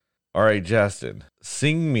All right, Justin,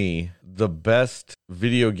 sing me the best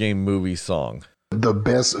video game movie song. The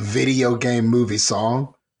best video game movie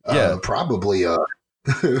song? Yeah. Probably, I'd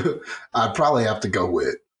probably have to go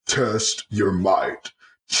with Test Your Might.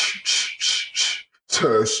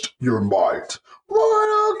 Test Your Might.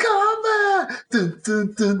 Mortal Kombat.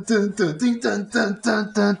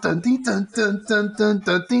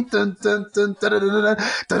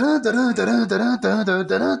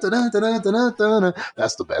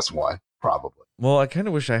 That's the best one, probably. Well, I kind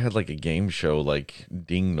of wish I had like a game show like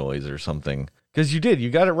Ding Noise or something. Because you did. You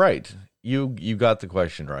got it right. You got the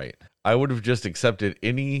question right. I would have just accepted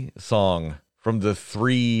any song from the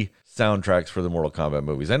 3 soundtracks for the Mortal Kombat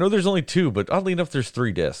movies. I know there's only 2, but oddly enough, there's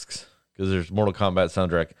 3 discs. Because there's Mortal Kombat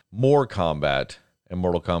soundtrack, More Kombat, and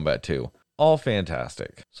Mortal Kombat 2. All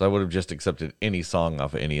fantastic. So I would have just accepted any song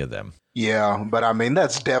off of any of them. Yeah, but I mean,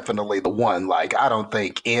 that's definitely the one. Like, I don't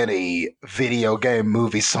think any video game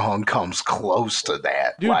movie song comes close to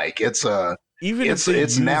that. Dude, like, it's a... Even it's if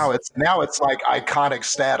it's like iconic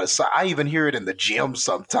status. I even hear it in the gym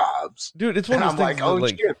sometimes. Dude, it's one and of those I'm things like, oh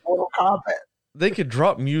that, shit, Mortal Kombat. They could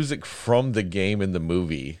drop music from the game in the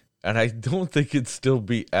movie, and I don't think it'd still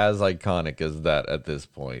be as iconic as that at this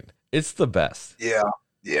point. It's the best. Yeah.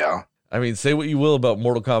 I mean, say what you will about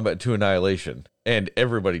Mortal Kombat 2 Annihilation, and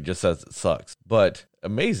everybody just says it sucks. But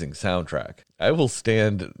amazing soundtrack. I will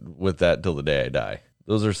stand with that till the day I die.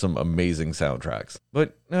 Those are some amazing soundtracks.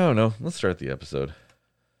 But no, let's start the episode.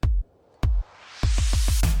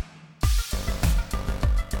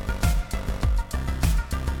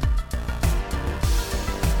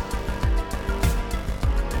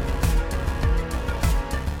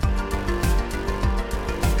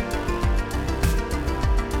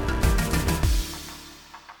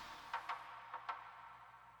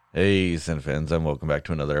 Hey, Cinefans, and welcome back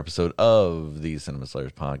to another episode of the Cinema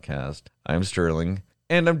Slayers podcast. I'm Sterling,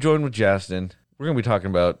 and I'm joined with Justin. We're going to be talking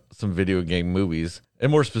about some video game movies,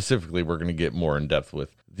 and more specifically, we're going to get more in depth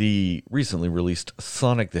with the recently released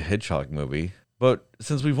Sonic the Hedgehog movie. But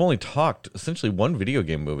since we've only talked essentially one video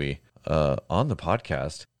game movie on the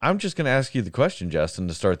podcast, I'm just going to ask you the question, Justin,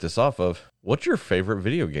 to start this off of, what's your favorite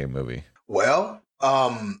video game movie? Well,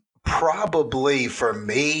 probably for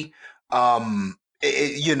me,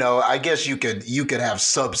 I guess you could have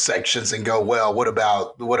subsections and go, well, what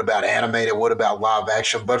about animated? What about live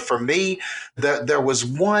action? But for me, there was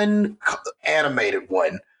one animated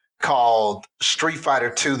one called Street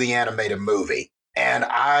Fighter II, the animated movie. And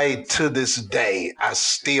to this day, I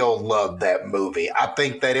still love that movie. I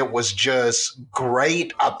think that it was just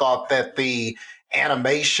great. I thought that the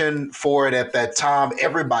animation for it at that time,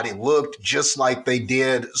 everybody looked just like they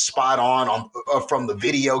did spot on from the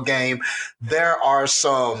video game. There are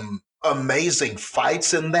some amazing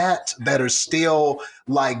fights in that are still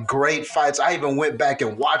like great fights. I even went back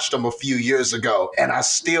and watched them a few years ago, and I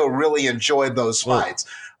still really enjoyed those fights.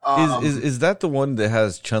 Is that the one that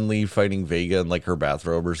has Chun-Li fighting Vega in like her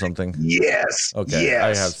bathrobe or something? Yes. Okay, yes,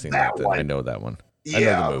 I have seen that one. I know that one.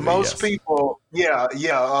 Yeah, most people,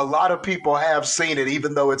 a lot of people have seen it,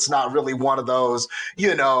 even though it's not really one of those,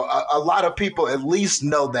 a lot of people at least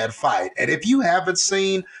know that fight. And if you haven't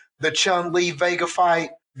seen the Chun-Li Vega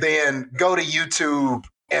fight, then go to YouTube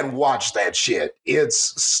and watch that shit. It's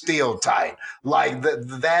still tight. Like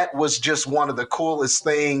that was just one of the coolest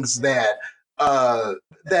things that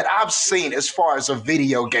I've seen as far as a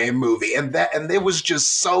video game movie, and it was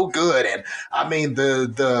just so good. And I mean,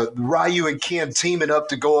 the Ryu and Ken teaming up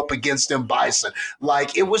to go up against M. Bison,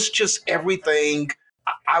 like it was just everything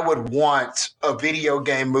I would want a video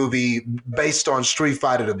game movie based on Street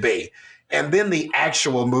Fighter to be. And then the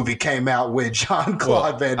actual movie came out with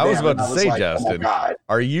Jean-Claude Van Damme. I was about to say, like, Justin,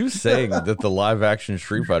 are you saying that the live-action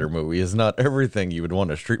Street Fighter movie is not everything you would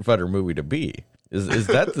want a Street Fighter movie to be? Is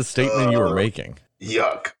that the statement you were making?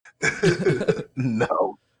 Yuck.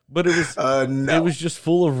 No. But it was no. It was just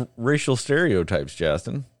full of racial stereotypes,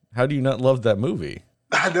 Justin. How do you not love that movie?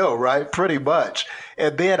 I know, right? Pretty much.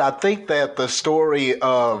 And then I think that the story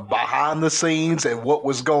of behind the scenes and what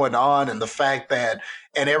was going on and the fact that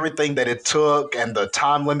and everything that it took and the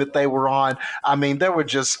time limit they were on, I mean, there were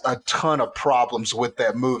just a ton of problems with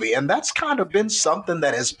that movie. And that's kind of been something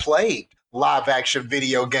that has plagued live action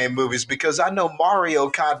video game movies, because I know Mario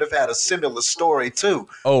kind of had a similar story too.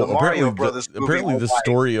 Oh, the Mario Brothers apparently the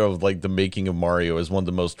story of like the making of Mario is one of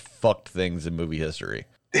the most fucked things in movie history.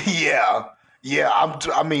 Yeah.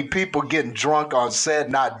 I mean, people getting drunk on set,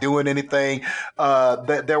 not doing anything.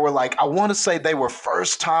 They were like, I want to say they were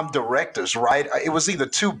first time directors, right? It was either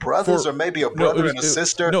two brothers or maybe a brother and a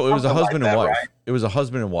sister. No, it was a husband and wife. Right? It was a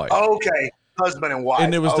husband and wife. Okay. Husband and wife.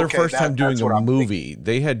 And it was their first time doing a movie.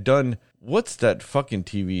 They had done what's that fucking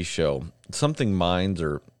TV show? Something Minds,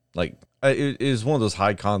 or like, it is one of those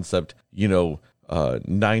high concept,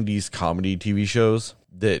 90s comedy TV shows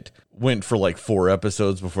that went for like 4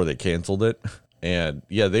 episodes before they canceled it. And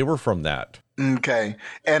yeah, they were from that. Okay.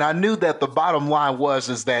 And I knew that the bottom line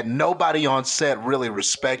is that nobody on set really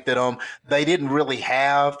respected them. They didn't really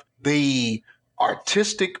have the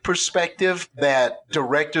artistic perspective that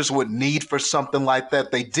directors would need for something like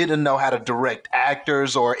that. They didn't know how to direct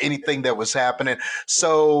actors or anything that was happening.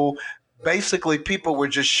 So basically people were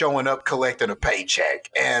just showing up, collecting a paycheck,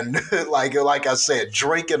 and like I said,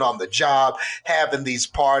 drinking on the job, having these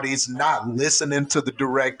parties, not listening to the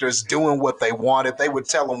directors, doing what they wanted. They would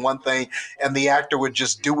tell them one thing and the actor would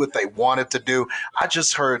just do what they wanted to do. I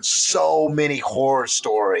just heard so many horror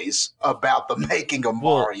stories about the making of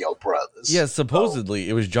Mario Brothers. Yeah,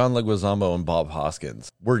 supposedly it was John Leguizamo and Bob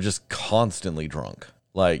Hoskins were just constantly drunk.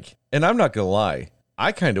 Like, and I'm not gonna lie,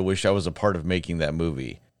 I kind of wish I was a part of making that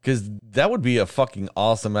movie. Because that would be a fucking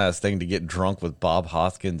awesome ass thing to get drunk with Bob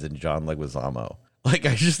Hoskins and John Leguizamo. Like,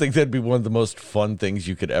 I just think that'd be one of the most fun things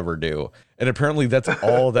you could ever do. And apparently that's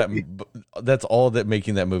all that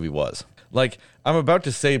making that movie was. Like, I'm about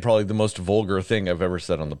to say probably the most vulgar thing I've ever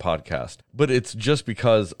said on the podcast, but it's just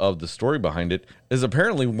because of the story behind it. Is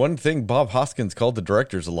apparently one thing Bob Hoskins called the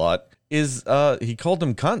directors a lot is he called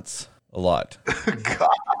them cunts a lot.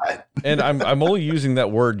 God. And I'm only using that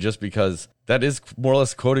word just because that is more or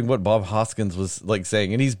less quoting what Bob Hoskins was like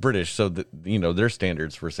saying, and he's British, so that, their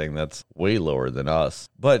standards for saying that's way lower than us.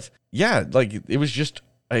 But yeah, like, it was just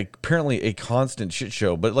apparently a constant shit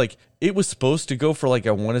show. But like, it was supposed to go for like,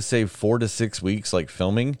 I want to say 4 to 6 weeks, like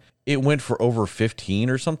filming. It went for over 15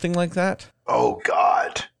 or something like that. Oh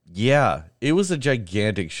God. Yeah, it was a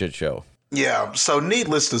gigantic shit show. Yeah, so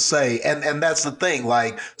needless to say, and that's the thing,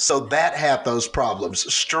 like, so that had those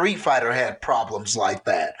problems. Street Fighter had problems like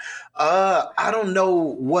that. I don't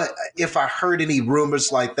know if I heard any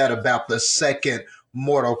rumors like that about the second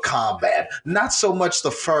Mortal Kombat. Not so much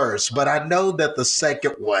the first, but I know that the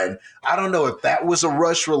second one, I don't know if that was a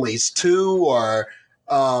rush release too, or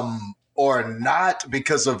not,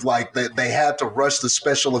 because of like they had to rush the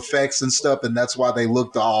special effects and stuff, and that's why they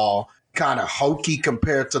looked all kind of hokey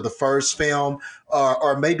compared to the first film,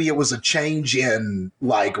 or maybe it was a change in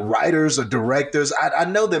like writers or directors. I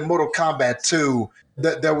know that Mortal Kombat 2,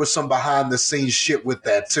 that there was some behind the scenes shit with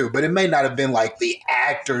that too, but it may not have been like the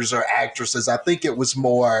actors or actresses. I think it was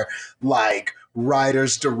more like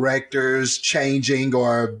writers, directors changing,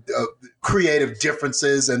 or creative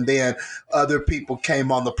differences, and then other people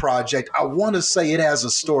came on the project. I want to say it has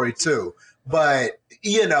a story too, but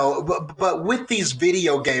but with these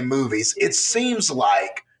video game movies, it seems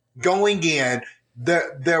like going in,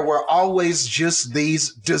 there were always just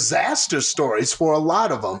these disaster stories for a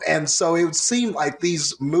lot of them. And so it seemed like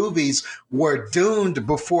these movies were doomed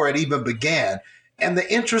before it even began. And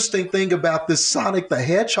the interesting thing about this Sonic the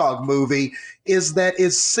Hedgehog movie is that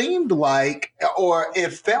it seemed like, or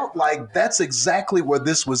it felt like, that's exactly where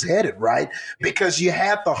this was headed, right? Because you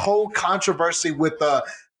had the whole controversy with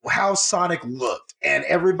how Sonic looked, and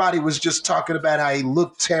everybody was just talking about how he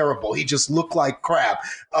looked terrible. He just looked like crap.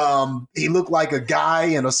 He looked like a guy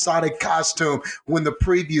in a Sonic costume when the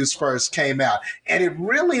previews first came out. And it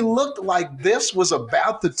really looked like this was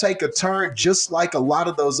about to take a turn, just like a lot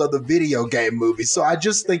of those other video game movies. So I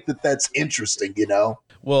just think that that's interesting,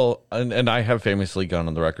 Well, and I have famously gone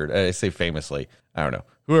on the record. I say famously, I don't know,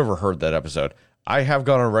 whoever heard that episode, I have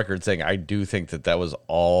gone on record saying I do think that was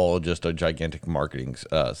all just a gigantic marketing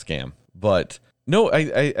scam. But no,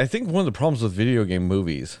 I think one of the problems with video game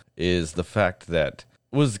movies is the fact that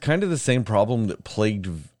it was kind of the same problem that plagued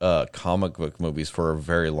comic book movies for a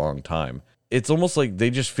very long time. It's almost like they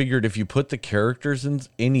just figured if you put the characters in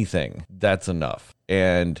anything, that's enough.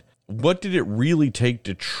 And what did it really take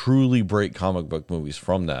to truly break comic book movies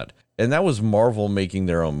from that? And that was Marvel making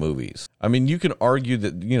their own movies. I mean, you can argue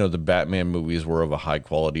that, the Batman movies were of a high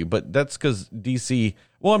quality, but that's because DC,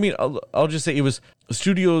 well, I mean, I'll just say it was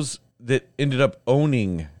studios that ended up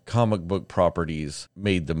owning comic book properties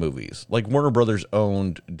made the movies. Like Warner Brothers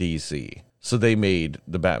owned DC, so they made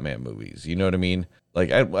the Batman movies. You know what I mean?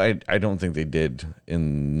 Like, I don't think they did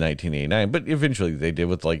in 1989, but eventually they did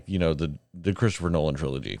with, like, the Christopher Nolan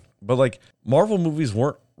trilogy. But, like, Marvel movies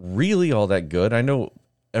weren't really all that good. I know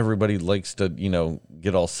everybody likes to,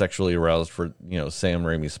 get all sexually aroused for, Sam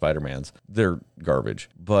Raimi's Spider-Mans. They're garbage.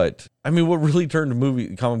 But, I mean, what really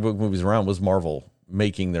turned comic book movies around was Marvel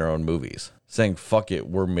making their own movies. Saying, fuck it,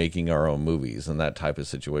 we're making our own movies, and that type of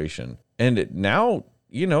situation. And now,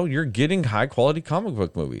 you're getting high-quality comic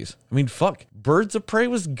book movies. I mean, fuck, Birds of Prey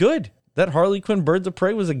was good. That Harley Quinn Birds of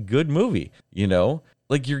Prey was a good movie,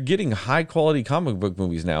 Like, you're getting high quality comic book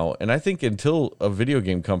movies now, and I think until a video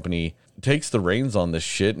game company takes the reins on this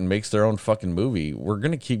shit and makes their own fucking movie, we're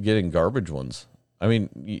gonna keep getting garbage ones. I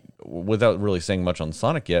mean, without really saying much on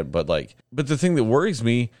Sonic yet, but the thing that worries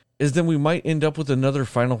me is then we might end up with another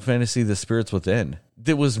Final Fantasy: The Spirits Within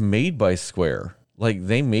that was made by Square. Like,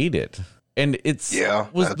 they made it, and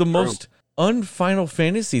was the most un-Final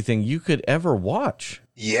Fantasy thing you could ever watch.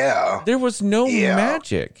 Yeah, there was no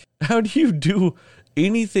magic. How do you do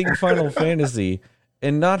anything Final Fantasy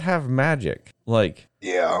and not have magic? Like,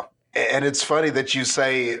 yeah. And it's funny that you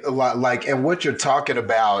say a lot, like, and what you're talking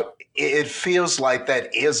about, it feels like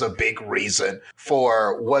that is a big reason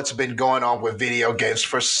for what's been going on with video games.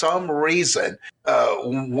 For some reason,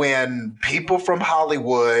 when people from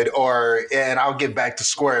Hollywood, and I'll get back to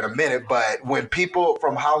Square in a minute, but when people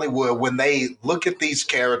from Hollywood, when they look at these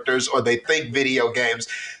characters or they think video games,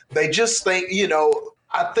 they just think,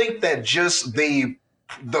 I think that just the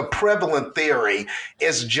prevalent theory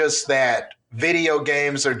is just that video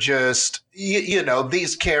games are just,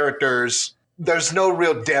 these characters, there's no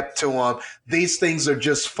real depth to them. These things are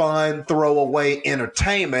just fun, throwaway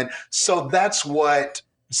entertainment. So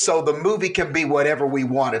the movie can be whatever we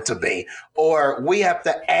want it to be, or we have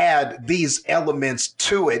to add these elements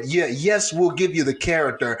to it. Yeah, yes, we'll give you the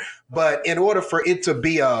character, but in order for it to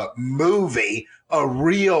be a movie, a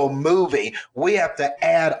real movie, we have to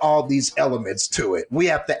add all these elements to it. We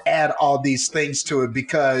have to add all these things to it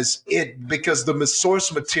because the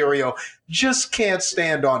source material just can't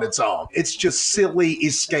stand on its own. It's just silly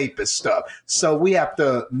escapist stuff. So we have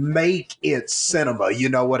to make it cinema. You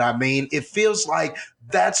know what I mean? It feels like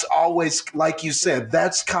that's always, like you said,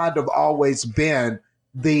 that's kind of always been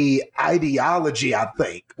the ideology, I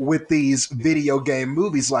think, with these video game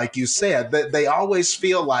movies. Like you said, that they always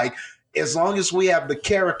feel like, as long as we have the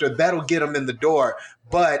character, that'll get them in the door.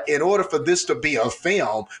 But in order for this to be a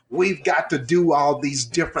film, we've got to do all these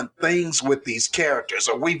different things with these characters,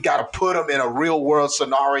 or we've got to put them in a real world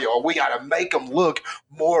scenario, or we got to make them look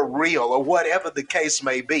more real, or whatever the case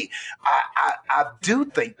may be. I do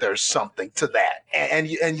think there's something to that.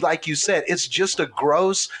 And like you said, it's just a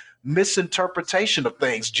gross misinterpretation of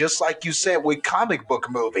things, just like you said with comic book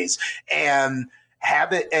movies. And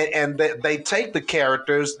have it, and they take the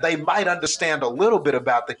characters, they might understand a little bit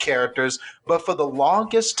about the characters, but for the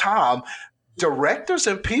longest time, directors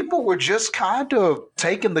and people were just kind of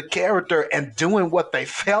taking the character and doing what they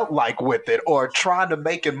felt like with it, or trying to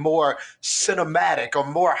make it more cinematic or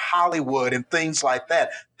more Hollywood and things like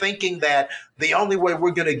that, thinking that the only way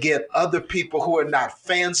we're going to get other people who are not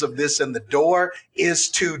fans of this in the door is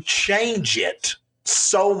to change it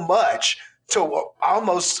so much to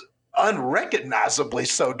almost unrecognizably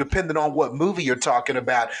so, depending on what movie you're talking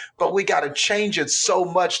about. But we got to change it so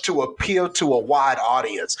much to appeal to a wide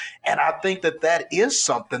audience. And I think that is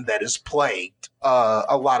something that has plagued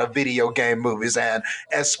a lot of video game movies, and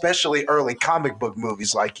especially early comic book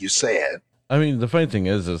movies, like you said. I mean, the funny thing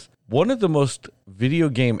is one of the most video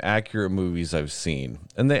game accurate movies I've seen,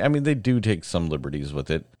 and they do take some liberties with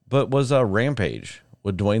it, but was Rampage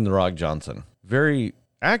with Dwayne "The Rock" Johnson. Very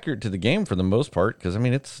accurate to the game for the most part, because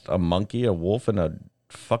it's a monkey, a wolf, and a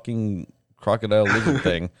fucking crocodile lizard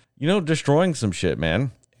thing, destroying some shit,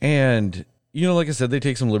 man. And like I said, they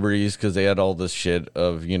take some liberties because they had all this shit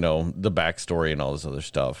of the backstory and all this other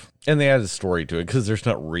stuff, and they add a story to it because there's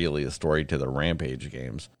not really a story to the Rampage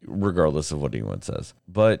games, regardless of what anyone says.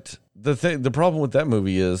 But the problem with that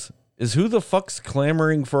movie is who the fuck's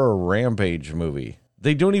clamoring for a Rampage movie?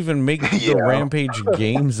 They don't even make the Rampage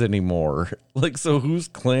games anymore. Like, so who's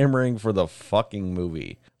clamoring for the fucking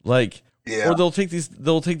movie? Like, or they'll take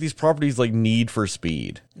these properties like Need for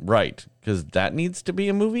Speed, right? Because that needs to be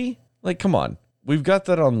a movie. Like, come on, we've got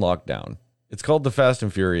that on lockdown. It's called the Fast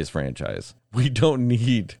and Furious franchise. We don't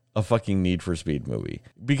need a fucking Need for Speed movie,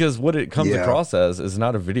 because what it comes across as is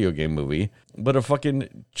not a video game movie, but a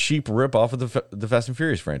fucking cheap ripoff of the Fast and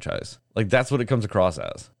Furious franchise. Like, that's what it comes across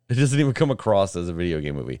as. It doesn't even come across as a video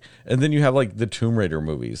game movie. And then you have like the Tomb Raider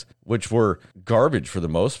movies, which were garbage for the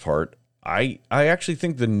most part. I actually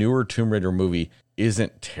think the newer Tomb Raider movie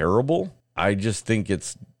isn't terrible. I just think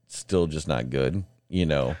it's still just not good,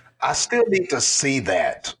 I still need to see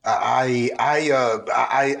that. I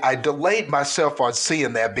delayed myself on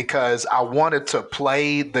seeing that because I wanted to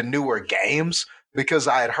play the newer games, because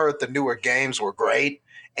I had heard the newer games were great.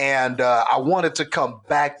 And I wanted to come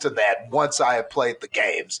back to that once I had played the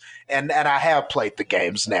games. And I have played the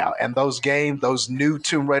games now. And those new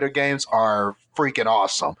Tomb Raider games are freaking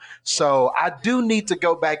awesome. So I do need to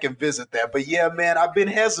go back and visit that. But yeah, man, I've been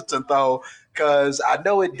hesitant though, because I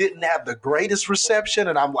know it didn't have the greatest reception.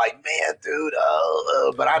 And I'm like, man, dude,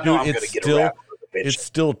 but I know I'm going to get around to it it's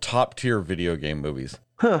still top tier video game movies.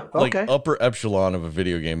 Huh, okay. Like upper echelon of a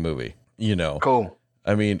video game movie, you know. Cool.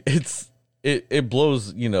 I mean, it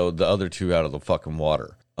blows, you know, the other two out of the fucking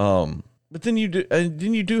water. But then you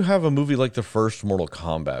do have a movie like the first Mortal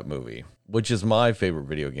Kombat movie, which is my favorite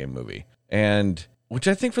video game movie, and which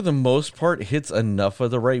I think for the most part hits enough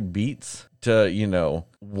of the right beats to, you know,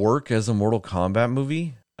 work as a Mortal Kombat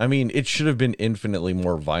movie. I mean, it should have been infinitely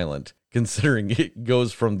more violent, considering it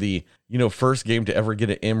goes from the, you know, first game to ever get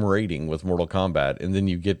an M rating with Mortal Kombat, and then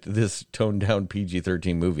you get this toned down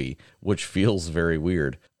PG-13 movie, which feels very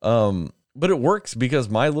weird. But it works because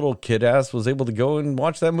my little kid ass was able to go and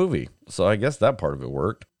watch that movie. So I guess that part of it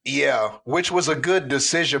worked. Yeah, which was a good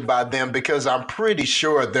decision by them, because I'm pretty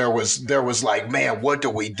sure there was like, man, what do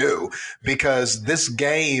we do? Because this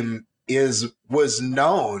game was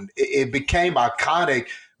known. It became iconic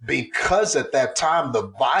because at that time the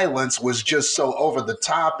violence was just so over the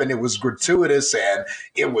top, and it was gratuitous, and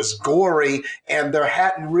it was gory, and there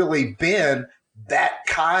hadn't really been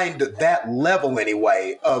that level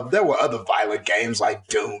anyway of, there were other violent games like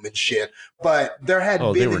Doom and shit, but there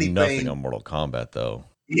hadn't been anything. Nothing on Mortal Kombat though.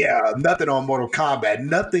 Yeah, nothing on Mortal Kombat,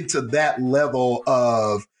 nothing to that level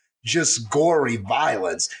of just gory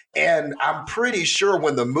violence. And I'm pretty sure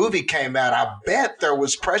when the movie came out, I bet there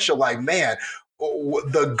was pressure like, man,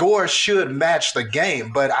 the gore should match the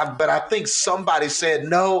game. But I think somebody said,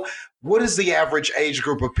 no, what is the average age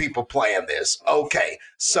group of people playing this? Okay,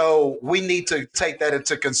 so we need to take that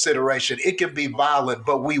into consideration. It can be violent,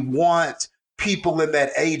 but we want people in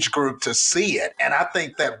that age group to see it. And I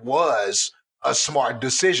think that was a smart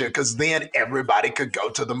decision, because then everybody could go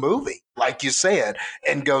to the movie, like you said,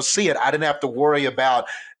 and go see it. I didn't have to worry about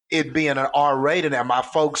it being an R rated and my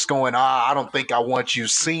folks going, I don't think I want you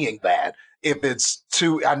seeing that. If it's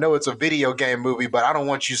too, I know it's a video game movie, but I don't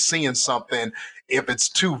want you seeing something if it's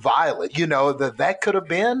too violent. You know, that could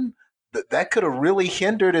have really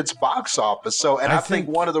hindered its box office. So, and I think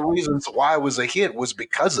one of the reasons why it was a hit was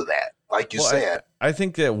because of that, like you said. I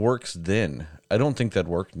think that works then. I don't think that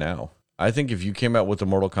worked now. I think if you came out with a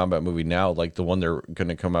Mortal Kombat movie now, like the one they're going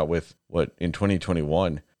to come out with, in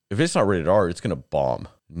 2021, if it's not rated R, it's going to bomb.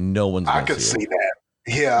 No one's going to see it. I could see that.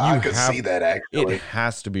 Yeah, I could see that, actually. It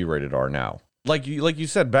has to be rated R now. Like you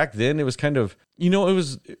said, back then, it was kind of, you know, it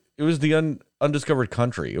was the undiscovered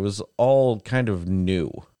country. It was all kind of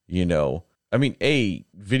new, you know. I mean,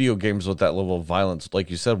 video games with that level of violence,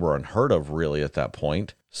 like you said, were unheard of really at that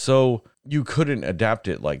point. So you couldn't adapt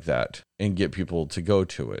it like that and get people to go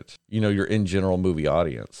to it, you know, your in general movie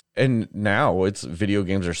audience. And now video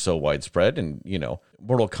games are so widespread, and, you know,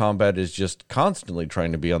 Mortal Kombat is just constantly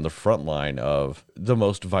trying to be on the front line of the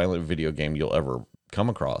most violent video game you'll ever come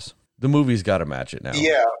across. The movie's got to match it now.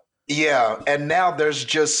 Yeah. And now there's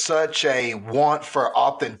just such a want for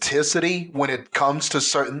authenticity when it comes to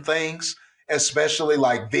certain things, especially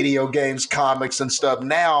like video games, comics and stuff.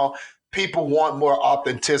 Now people want more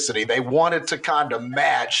authenticity. They want it to kind of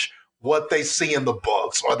match what they see in the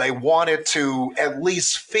books, or they want it to at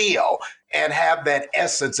least feel and have that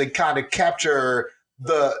essence and kind of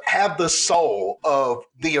have the soul of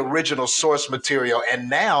the original source material. And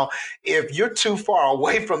now, if you're too far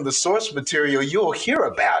away from the source material, you'll hear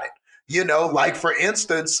about it. You know, like for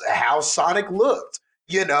instance, how Sonic looked.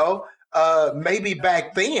 You know, maybe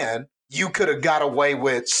back then you could have got away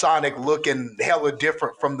with Sonic looking hella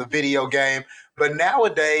different from the video game, but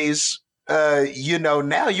nowadays, you know,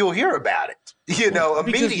 now you'll hear about it. You know,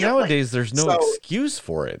 immediately. Because nowadays there's no excuse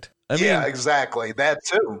for it. I mean, exactly. That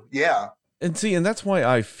too. Yeah. And that's why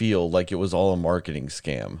I feel like it was all a marketing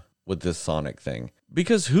scam with this Sonic thing.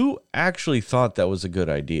 Because who actually thought that was a good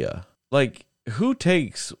idea? Like, who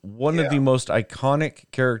takes one of the most iconic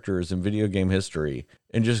characters in video game history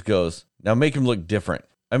and just goes, now make him look different?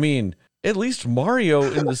 I mean, at least Mario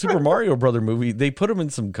in the Super Mario Brother movie, they put him in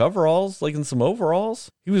some coveralls, like in some overalls.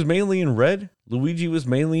 He was mainly in red. Luigi was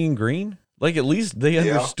mainly in green. Like, at least they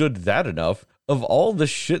understood that enough. Of all the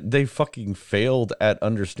shit they fucking failed at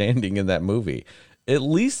understanding in that movie, at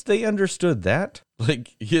least they understood that.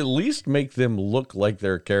 Like, you at least make them look like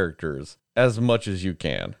their characters as much as you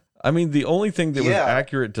can. I mean, the only thing that was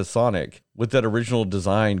accurate to Sonic with that original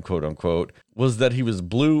design, quote unquote, was that he was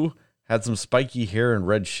blue, had some spiky hair, and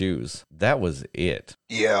red shoes. That was it.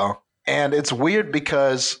 Yeah. And it's weird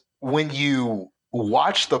because when you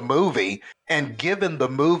watch the movie, and given the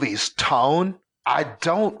movie's tone, I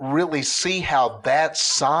don't really see how that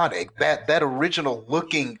Sonic, that original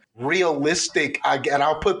looking realistic, and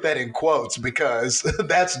I'll put that in quotes because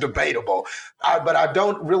that's debatable, but I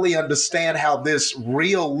don't really understand how this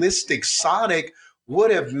realistic Sonic would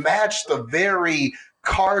have matched the very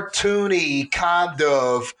cartoony kind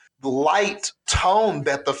of light tone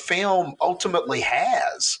that the film ultimately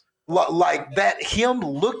has. Like that, him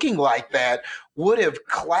looking like that would have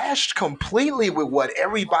clashed completely with what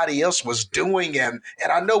everybody else was doing. And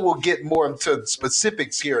I know we'll get more into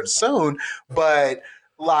specifics here soon, but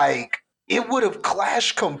like it would have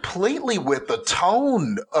clashed completely with the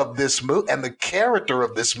tone of this movie and the character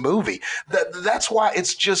of this movie. That's why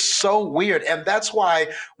it's just so weird. And that's why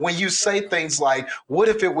when you say things like, what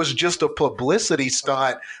if it was just a publicity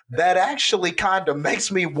stunt? That actually kind of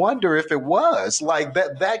makes me wonder if it was. Like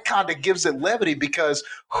that kind of gives it levity, because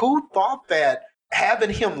who thought that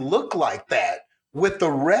having him look like that with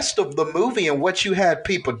the rest of the movie and what you had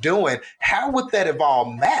people doing, how would that have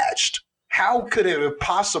all matched? How could it have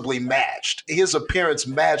possibly matched? His appearance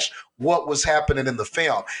matched what was happening in the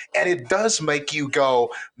film. And it does make you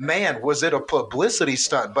go, man, was it a publicity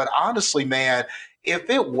stunt? But honestly, man, if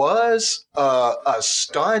it was a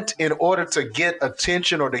stunt in order to get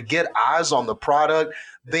attention or to get eyes on the product,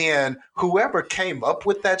 then whoever came up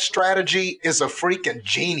with that strategy is a freaking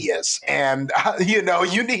genius. And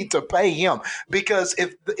you need to pay him, because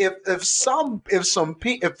if someone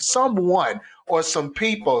or some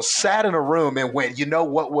people sat in a room and went,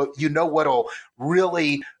 what'll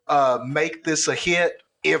really make this a hit?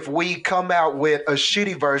 If we come out with a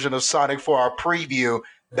shitty version of Sonic for our preview,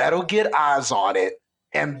 that'll get eyes on it.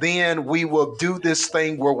 And then we will do this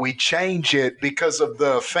thing where we change it because of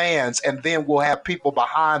the fans, and then we'll have people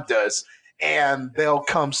behind us and they'll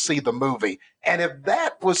come see the movie. And if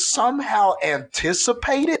that was somehow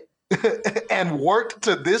anticipated and worked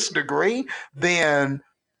to this degree, then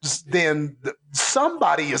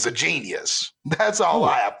somebody is a genius. That's all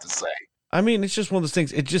I have to say. I mean, it's just one of those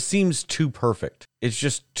things. It just seems too perfect. It's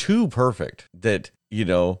just too perfect that,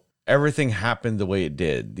 everything happened the way it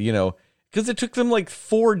did, because it took them like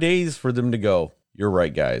 4 days for them to go, you're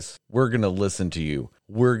right, guys. We're going to listen to you.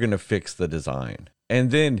 We're going to fix the design.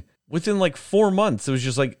 And then within like 4 months, it was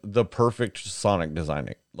just like the perfect Sonic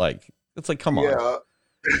designing. Like, it's like, come on.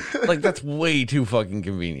 Like, that's way too fucking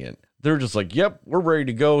convenient. They're just like, yep, we're ready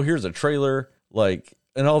to go. Here's a trailer. Like,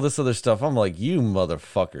 and all this other stuff. I'm like, you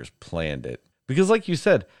motherfuckers planned it. Because like you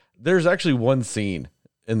said, there's actually one scene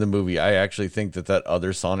in the movie I actually think that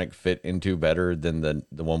other Sonic fit into better than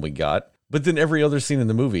the one we got. But then every other scene in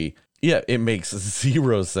the movie, yeah, it makes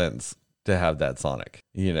zero sense to have that Sonic,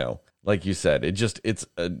 like you said, it's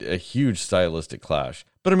a huge stylistic clash.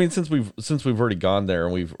 But I mean, since we've already gone there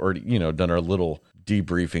and we've already, done our little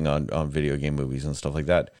debriefing on video game movies and stuff like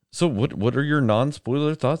that. So what are your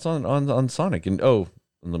non-spoiler thoughts on Sonic? And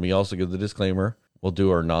let me also give the disclaimer. We'll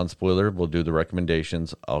do our non-spoiler. We'll do the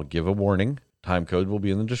recommendations. I'll give a warning. Time code will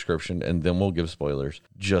be in the description, and then we'll give spoilers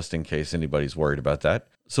just in case anybody's worried about that.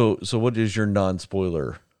 So what is your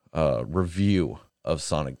non-spoiler review of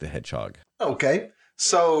Sonic the Hedgehog? Okay,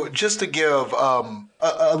 so just to give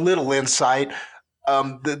a little insight,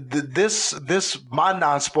 this my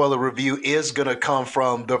non-spoiler review is going to come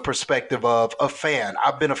from the perspective of a fan.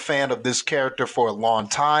 I've been a fan of this character for a long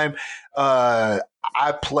time.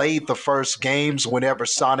 I played the first games whenever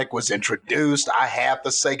Sonic was introduced. I had the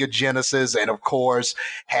Sega Genesis and, of course,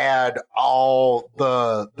 had all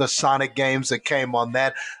the Sonic games that came on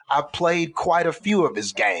that. I played quite a few of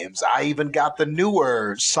his games. I even got the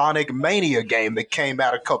newer Sonic Mania game that came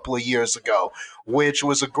out a couple of years ago, which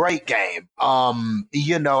was a great game.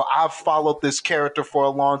 I've followed this character for a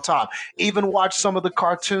long time, even watched some of the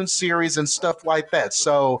cartoon series and stuff like that.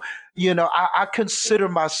 So, I consider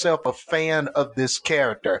myself a fan of this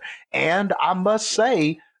character. And I must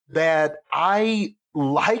say that I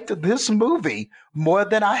liked this movie more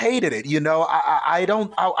than I hated it.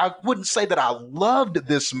 I wouldn't say that I loved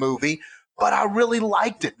this movie, but I really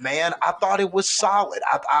liked it, man. I thought it was solid.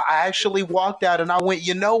 I actually walked out and I went,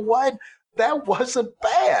 you know what? That wasn't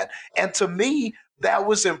bad. And to me, that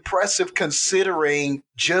was impressive considering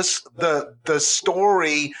just the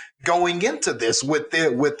story going into this with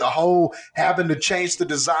the whole having to change the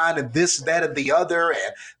design and this, that, and the other.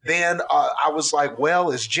 And then I was like,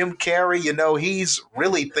 well, is Jim Carrey, he's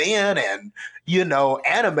really thin and,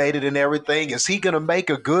 animated and everything. Is he going to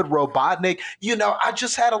make a good Robotnik? I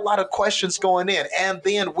just had a lot of questions going in. And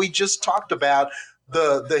then we just talked about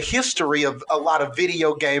the history of a lot of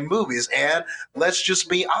video game movies. And let's just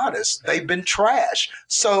be honest, they've been trash.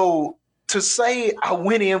 So to say I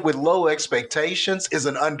went in with low expectations is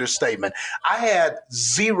an understatement. I had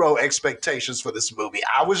zero expectations for this movie.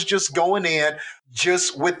 I was just going in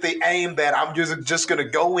just with the aim that I'm just going to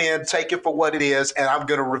go in, take it for what it is, and I'm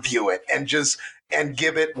going to review it and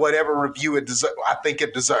give it whatever review I think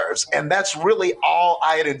it deserves. And that's really all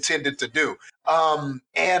I had intended to do.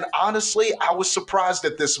 And honestly, I was surprised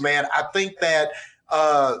at this, man. I think that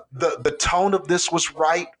The tone of this was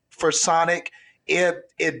right for Sonic.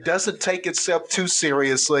 It doesn't take itself too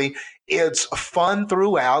seriously. It's fun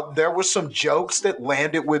throughout. There were some jokes that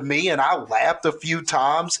landed with me, and I laughed a few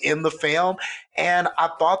times in the film. And I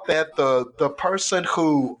thought that the person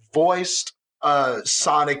who voiced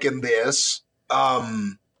Sonic in this,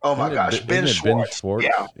 oh my gosh, Ben Schwartz.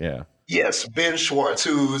 Yeah. Yes, Ben Schwartz,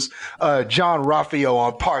 who's John Ralphio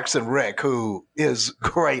on Parks and Rec, who is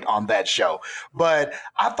great on that show. But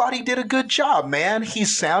I thought he did a good job, man. He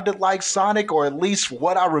sounded like Sonic, or at least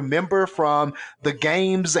what I remember from the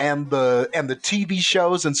games and the TV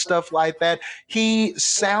shows and stuff like that. He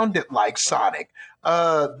sounded like Sonic.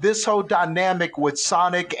 This whole dynamic with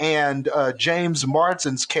Sonic and James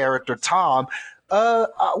Marsden's character Tom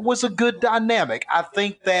was a good dynamic. I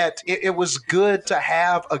think that it was good to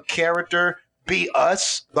have a character be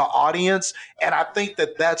us, the audience, and I think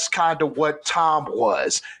that that's kind of what Tom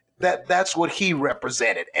was. That's what he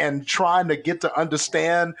represented, and trying to get to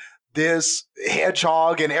understand this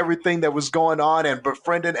hedgehog and everything that was going on, and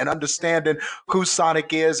befriending and understanding who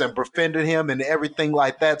Sonic is and befriending him and everything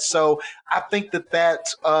like that. So I think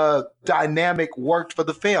that dynamic worked for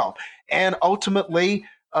the film, and ultimately.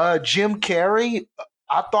 Jim Carrey,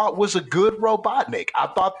 I thought was a good Robotnik. I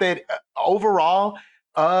thought that overall,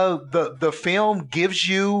 the film gives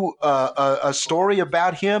you a story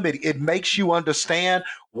about him. It makes you understand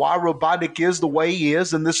why Robotnik is the way he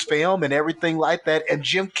is in this film and everything like that. And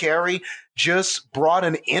Jim Carrey just brought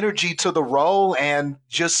an energy to the role and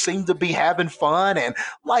just seemed to be having fun. And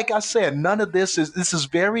like I said, none of this is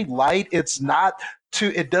very light.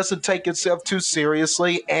 It doesn't take itself too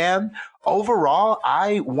seriously. And overall,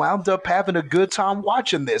 I wound up having a good time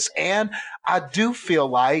watching this. And I do feel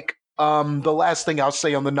like the last thing I'll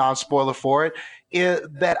say on the non-spoiler for it is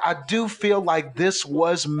that I do feel like this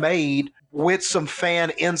was made with some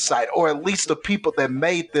fan insight, or at least the people that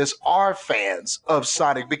made this are fans of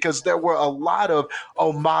Sonic, because there were a lot of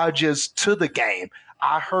homages to the game.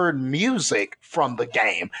 I heard music from the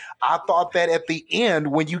game. I thought that at the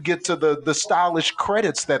end, when you get to the stylish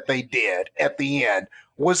credits that they did at the end,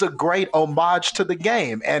 was a great homage to the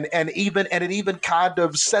game. And it even kind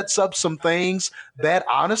of sets up some things that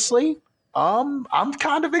honestly, I'm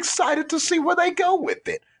kind of excited to see where they go with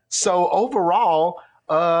it. So overall,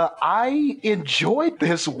 I enjoyed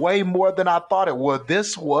this way more than I thought it would.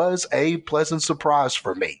 This was a pleasant surprise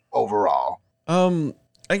for me overall.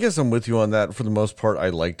 I guess I'm with you on that. For the most part, I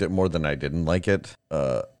liked it more than I didn't like it.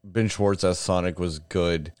 Ben Schwartz as Sonic was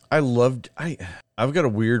good. I've got a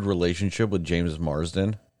weird relationship with James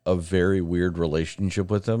Marsden, a very weird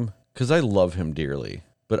relationship with him, because I love him dearly,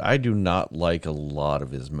 but I do not like a lot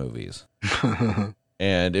of his movies.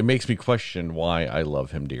 And it makes me question why I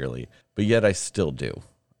love him dearly, but yet I still do.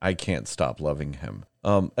 I can't stop loving him.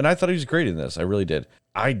 And I thought he was great in this. I really did.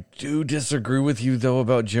 I do disagree with you, though,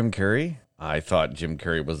 about Jim Carrey. I thought Jim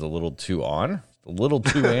Carrey was a little too a little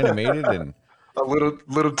too animated, and a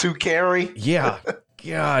little too Carrey. Yeah.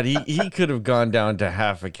 God, he could have gone down to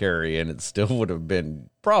half a Carrey, and it still would have been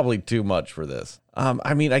probably too much for this.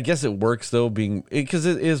 I mean, I guess it works, though, because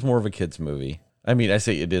it is more of a kid's movie. I mean, I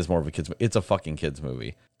say it is more of a kid's movie. It's a fucking kid's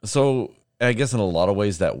movie. So I guess in a lot of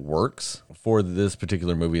ways that works for this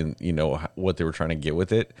particular movie, and you know what they were trying to get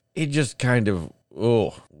with it. It just kind of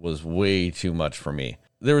was way too much for me.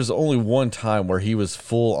 There was only one time where he was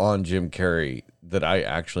full on Jim Carrey that I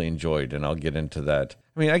actually enjoyed, and I'll get into that.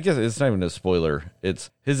 I mean, I guess it's not even a spoiler.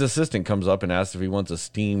 It's his assistant comes up and asks if he wants a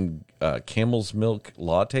steamed camel's milk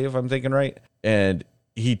latte, if I'm thinking right. And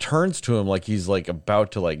he turns to him like he's like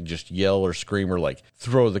about to like just yell or scream or like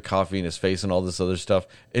throw the coffee in his face and all this other stuff.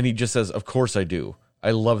 And he just says, "Of course I do.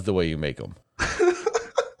 I love the way you make them."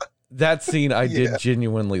 That scene I did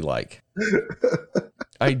genuinely like.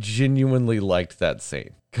 I genuinely liked that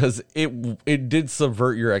scene because it did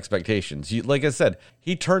subvert your expectations. Like I said,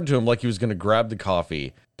 he turned to him like he was going to grab the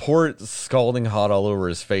coffee, pour it scalding hot all over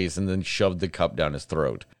his face, and then shoved the cup down his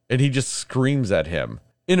throat. And he just screams at him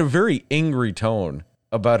in a very angry tone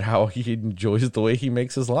about how he enjoys the way he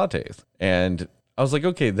makes his lattes. And I was like,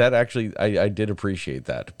 okay, that actually, I did appreciate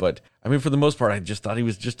that. But I mean, for the most part, I just thought he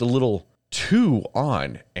was just a little too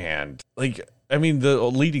on. And like, I mean, the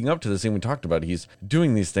leading up to the scene we talked about, he's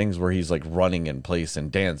doing these things where he's like running in place and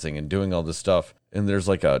dancing and doing all this stuff. And there's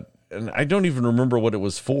like and I don't even remember what it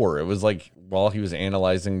was for. It was like while he was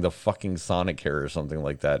analyzing the fucking Sonic hair or something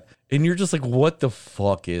like that. And you're just like, what the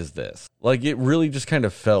fuck is this? Like, it really just kind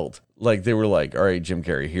of felt like they were like, all right, Jim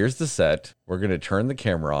Carrey, here's the set. We're going to turn the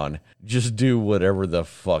camera on. Just do whatever the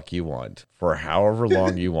fuck you want for however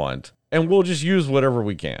long you want. And we'll just use whatever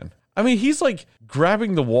we can. I mean, he's like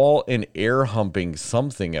grabbing the wall and air humping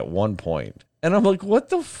something at one point. And I'm like, what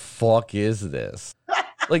the fuck is this?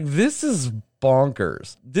 Like, this is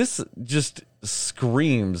bonkers. This just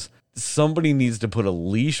screams somebody needs to put a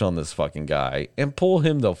leash on this fucking guy and pull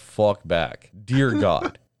him the fuck back. Dear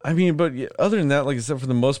God. I mean, but other than that, like I said, for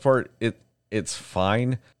the most part, it's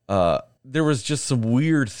fine. There was just some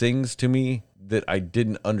weird things to me that I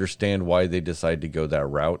didn't understand why they decided to go that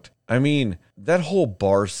route. I mean, that whole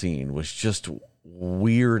bar scene was just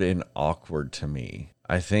weird and awkward to me.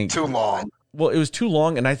 I think too long. Well, it was too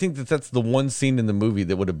long, and I think that that's the one scene in the movie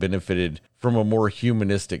that would have benefited from a more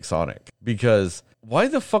humanistic Sonic. Because why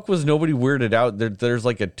the fuck was nobody weirded out? There's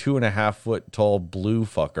like a 2.5 foot tall blue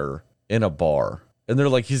fucker in a bar, and they're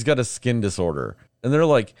like, he's got a skin disorder, and they're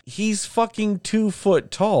like, he's fucking 2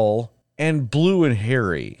 foot tall and blue and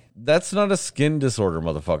hairy. That's not a skin disorder,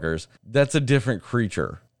 motherfuckers. That's a different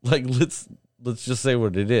creature. Like, let's just say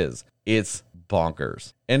what it is. It's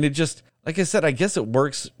bonkers, and it just. Like I said, I guess it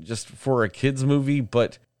works just for a kid's movie,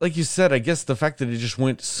 but like you said, I guess the fact that it just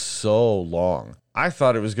went so long. I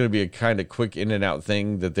thought it was going to be a kind of quick in and out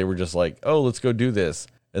thing that they were just like, oh, let's go do this.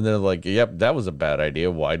 And they're like, yep, that was a bad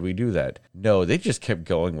idea. Why'd we do that? No, they just kept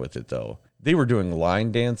going with it, though. They were doing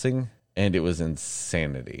line dancing, and it was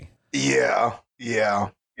insanity. Yeah.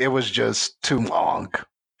 It was just too long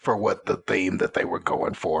for what the theme that they were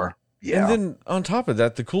going for. Yeah. And then on top of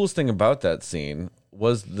that, the coolest thing about that scene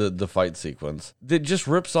was the fight sequence that just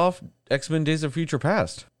rips off X-Men Days of Future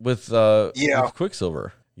Past with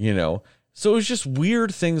Quicksilver, you know? So it was just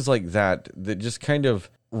weird things like that just kind of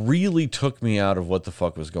really took me out of what the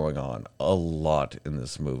fuck was going on a lot in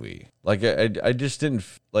this movie. Like, I just didn't,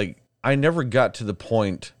 like, I never got to the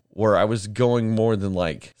point where I was going more than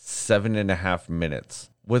like 7.5 minutes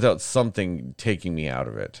without something taking me out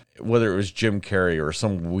of it. Whether it was Jim Carrey or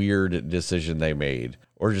some weird decision they made,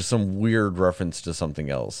 or just some weird reference to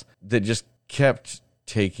something else that just kept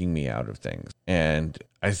taking me out of things. And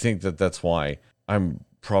I think that that's why I'm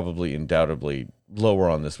probably undoubtedly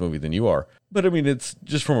lower on this movie than you are. But I mean, it's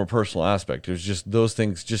just from a personal aspect. It was just those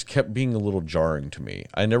things just kept being a little jarring to me.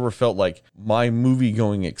 I never felt like my movie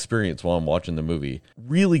going experience while I'm watching the movie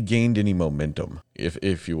really gained any momentum,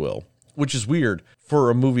 if you will. Which is weird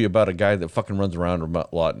for a movie about a guy that fucking runs around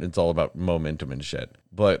a lot and it's all about momentum and shit.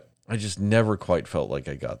 But I just never quite felt like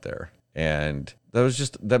I got there. And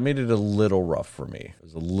that made it a little rough for me. It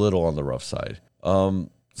was a little on the rough side.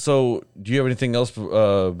 So do you have anything else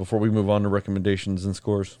before we move on to recommendations and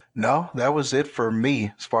scores? No, that was it for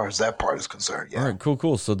me as far as that part is concerned. Yeah. All right,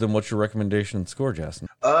 cool. So then what's your recommendation and score, Justin?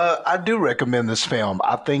 I do recommend this film.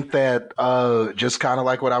 I think that just kind of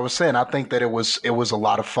like what I was saying, I think that it was a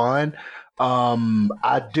lot of fun.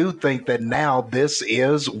 I do think that now this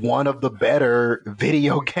is one of the better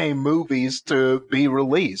video game movies to be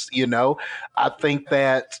released. You know, I think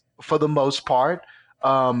that for the most part,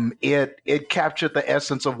 it captured the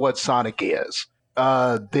essence of what Sonic is.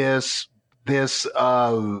 This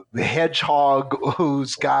hedgehog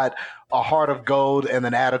who's got a heart of gold and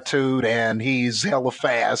an attitude, and he's hella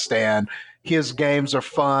fast, and his games are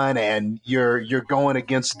fun, and you're going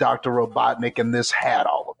against Dr. Robotnik, and this had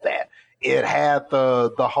all of that. It had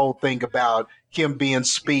the whole thing about him being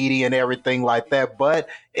speedy and everything like that, but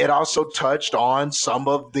it also touched on some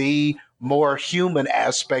of the more human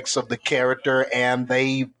aspects of the character, and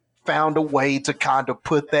they found a way to kind of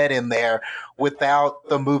put that in there without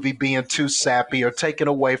the movie being too sappy or taken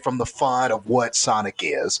away from the fun of what Sonic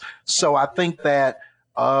is. So I think that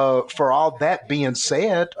for all that being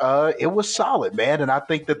said, it was solid, man. And I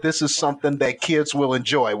think that this is something that kids will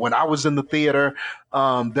enjoy. When I was in the theater,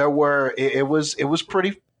 it was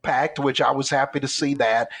pretty packed, which I was happy to see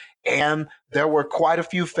that. And there were quite a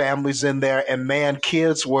few families in there, and man,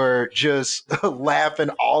 kids were just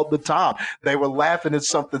laughing all the time. They were laughing at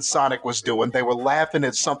something Sonic was doing. They were laughing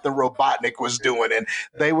at something Robotnik was doing, and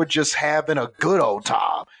they were just having a good old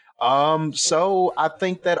time. So I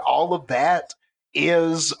think that all of that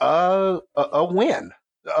is a win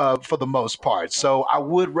for the most part. So I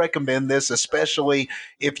would recommend this, especially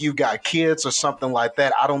if you got kids or something like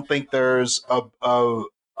that. I don't think there's a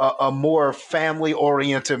more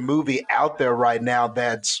family-oriented movie out there right now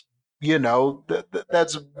that's, you know,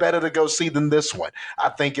 that's better to go see than this one. I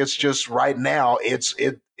think it's just right now,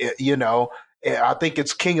 you know, I think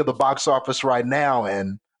it's king of the box office right now.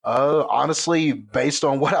 And honestly, based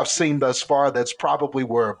on what I've seen thus far, that's probably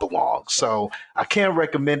where it belongs. So I can't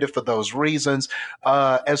recommend it for those reasons.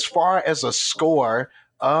 As far as a score,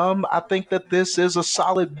 I think that this is a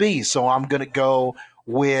solid B. So I'm going to go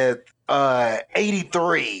with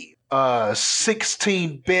 83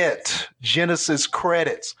 16-bit Genesis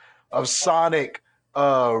credits of Sonic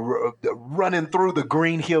running through the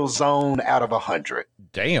Green Hill Zone out of 100.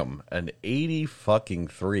 Damn, an 80 fucking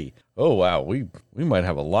 3. Oh wow, we might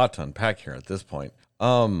have a lot to unpack here at this point.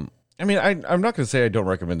 I mean, I'm not going to say I don't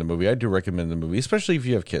recommend the movie. I do recommend the movie, especially if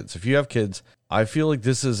you have kids. If you have kids, I feel like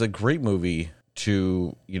this is a great movie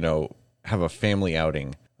to, have a family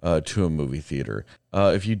outing to a movie theater.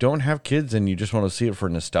 If you don't have kids and you just want to see it for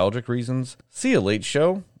nostalgic reasons, see a Late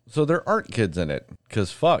Show so there aren't kids in it.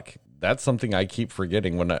 Because fuck, that's something I keep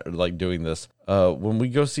forgetting when I like doing this. When we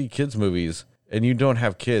go see kids movies and you don't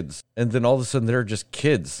have kids, and then all of a sudden there are just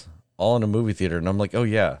kids all in a movie theater, and I'm like, oh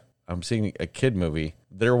yeah, I'm seeing a kid movie.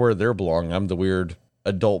 They're where they belong. I'm the weird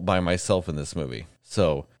adult by myself in this movie.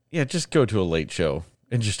 So yeah, just go to a Late Show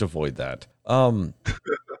and just avoid that.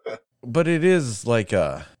 But it is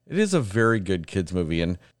it is a very good kids movie,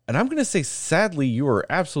 and I'm going to say, sadly, you are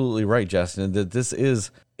absolutely right, Justin, that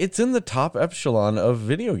it's in the top echelon of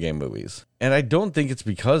video game movies. And I don't think it's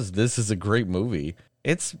because this is a great movie.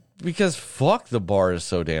 It's because fuck, the bar is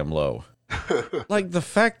so damn low. Like the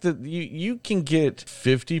fact that you can get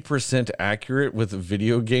 50% accurate with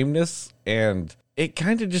video gameness, and it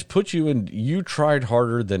kind of just puts you in, you tried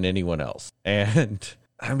harder than anyone else. And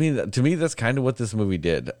I mean, to me, that's kind of what this movie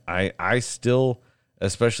did. I still,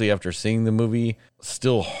 especially after seeing the movie,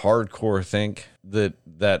 still hardcore think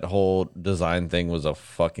that whole design thing was a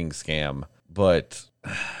fucking scam. But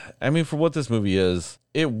I mean, for what this movie is,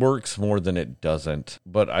 it works more than it doesn't.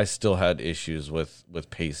 But I still had issues with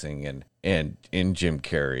pacing and Jim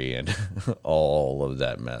Carrey and all of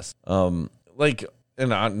that mess. I'm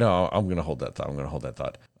gonna hold that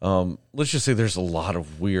thought. Let's just say there's a lot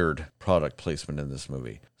of weird product placement in this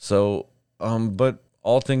movie. So, but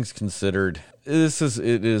all things considered, it's a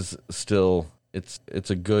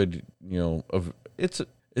good,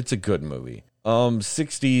 it's a good movie.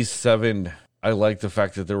 67. I like the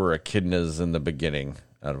fact that there were echidnas in the beginning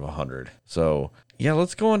out of 100. So yeah,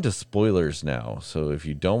 let's go on to spoilers now. So if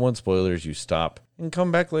you don't want spoilers, you stop and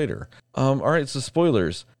come back later. All right. So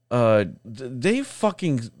spoilers. They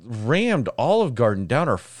fucking rammed Olive Garden down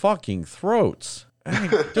our fucking throats.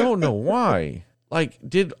 I don't know why. Like,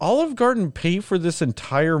 did Olive Garden pay for this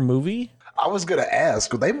entire movie? I was going to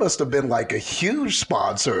ask, they must have been like a huge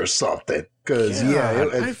sponsor or something. Because,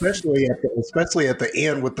 especially at the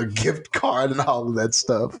end with the gift card and all of that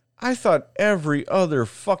stuff. I thought every other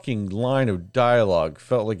fucking line of dialogue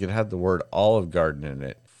felt like it had the word Olive Garden in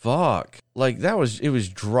it. Fuck. Like, it was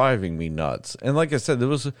driving me nuts. And like I said,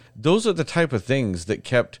 those are the type of things that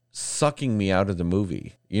kept sucking me out of the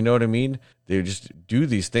movie. You know what I mean? They would just do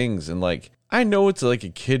these things, and like, I know it's like a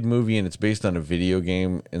kid movie and it's based on a video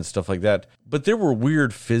game and stuff like that, but there were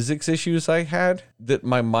weird physics issues I had that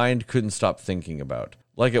my mind couldn't stop thinking about.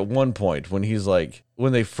 Like at one point when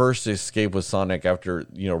they first escape with Sonic after,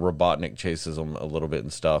 Robotnik chases him a little bit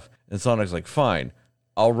and stuff, and Sonic's like, fine,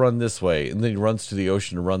 I'll run this way. And then he runs to the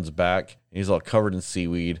ocean and runs back, and he's all covered in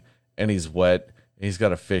seaweed and he's wet and he's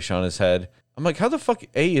got a fish on his head. I'm like, how the fuck,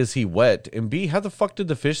 A, is he wet? And B, how the fuck did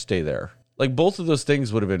the fish stay there? Like, both of those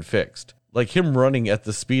things would have been fixed. Like, him running at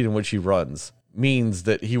the speed in which he runs means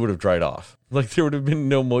that he would have dried off. Like, there would have been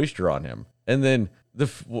no moisture on him. And then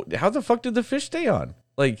how the fuck did the fish stay on?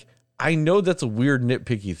 Like, I know that's a weird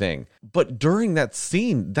nitpicky thing, but during that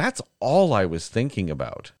scene, that's all I was thinking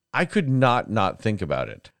about. I could not think about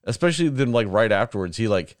it. Especially then, like, right afterwards, he,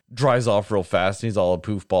 like, dries off real fast and he's all a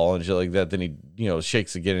poof ball and shit like that. Then he,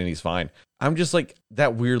 shakes again and he's fine. I'm just like,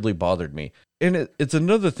 that weirdly bothered me. And it's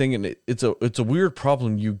another thing, and it's a weird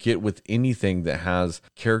problem you get with anything that has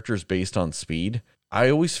characters based on speed. I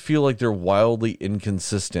always feel like they're wildly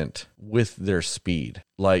inconsistent with their speed.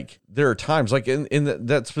 Like, there are times, like in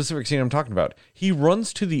that specific scene I'm talking about, he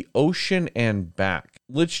runs to the ocean and back.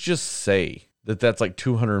 Let's just say that's like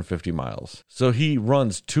 250 miles. So he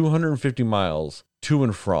runs 250 miles to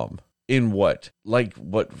and from in what,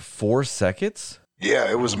 4 seconds?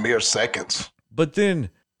 Yeah, it was mere seconds. But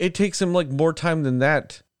then it takes him like more time than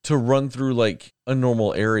that to run through like a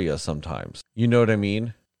normal area sometimes. You know what I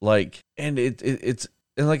mean? Like, and it's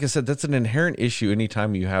and like I said, that's an inherent issue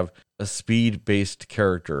anytime you have a speed-based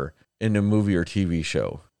character in a movie or TV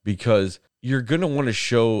show, because you're going to want to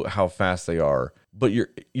show how fast they are, but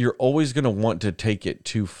you're always going to want to take it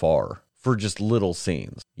too far for just little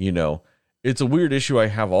scenes, It's a weird issue I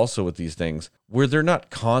have also with these things where they're not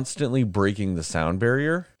constantly breaking the sound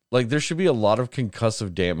barrier. Like, there should be a lot of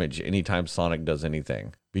concussive damage anytime Sonic does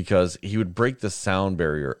anything, because he would break the sound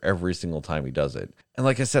barrier every single time he does it. And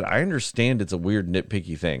like I said, I understand it's a weird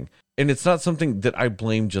nitpicky thing, and it's not something that I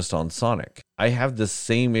blame just on Sonic. I have the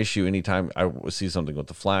same issue anytime I see something with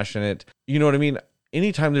the Flash in it. You know what I mean?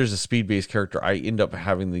 anytime there's a speed-based character, I end up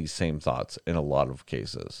having these same thoughts in a lot of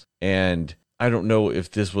cases. And I don't know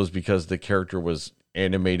if this was because the character was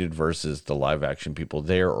animated versus the live action people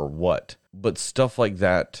there or what, but stuff like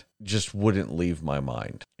that just wouldn't leave my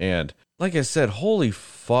mind. And like I said, holy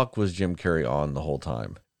fuck was Jim Carrey on the whole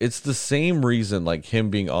time. It's the same reason, like him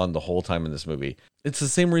being on the whole time in this movie. It's the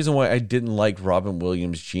same reason why I didn't like Robin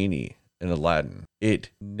Williams' Genie in Aladdin.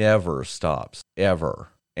 It never stops, ever.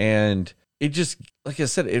 And it just, like I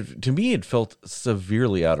said, to me, it felt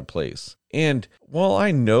severely out of place. And while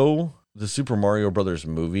I know the Super Mario Brothers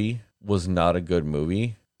movie was not a good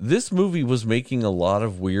movie, this movie was making a lot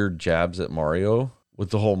of weird jabs at Mario with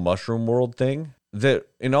the whole Mushroom World thing that,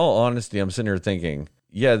 in all honesty, I'm sitting here thinking,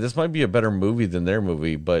 yeah, this might be a better movie than their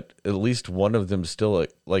movie, but at least one of them still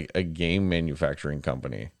like a game manufacturing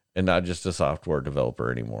company and not just a software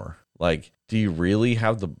developer anymore. Like, do you really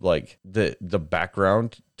have the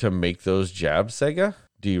background to make those jabs, Sega?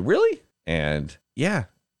 Do you really? And yeah,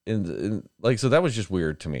 and like, so that was just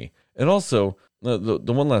weird to me. And also, the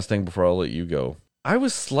one last thing before I'll let you go, I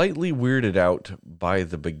was slightly weirded out by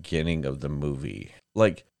the beginning of the movie.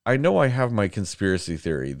 Like, I know I have my conspiracy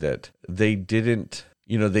theory that they didn't,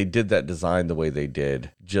 they did that design the way they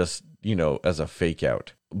did, just, as a fake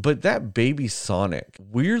out. But that baby Sonic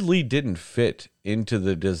weirdly didn't fit into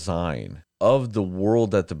the design of the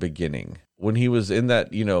world at the beginning. When he was in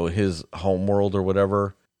that, his home world or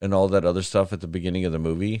whatever, and all that other stuff at the beginning of the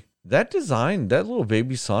movie, that design, that little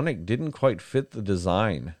baby Sonic didn't quite fit the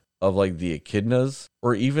design of like the echidnas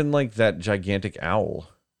or even like that gigantic owl,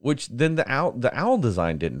 which then the owl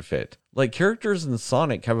design didn't fit. Like, characters in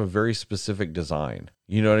Sonic have a very specific design.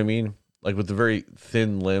 You know what I mean? Like with the very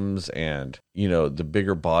thin limbs and, the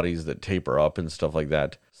bigger bodies that taper up and stuff like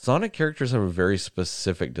that. Sonic characters have a very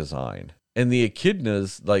specific design. And the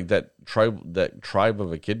echidnas, like that tribe of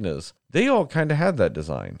echidnas, they all kind of had that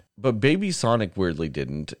design. But baby Sonic weirdly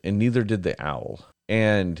didn't, and neither did the owl.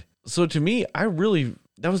 And so to me,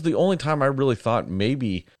 that was the only time I really thought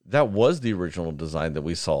maybe that was the original design that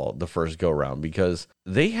we saw the first go round, because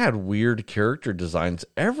they had weird character designs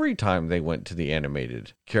every time they went to the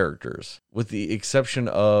animated characters, with the exception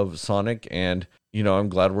of Sonic and, I'm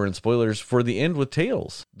glad we're in spoilers for the end with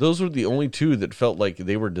Tails. Those were the only two that felt like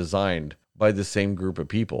they were designed by the same group of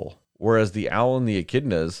people. Whereas the owl and the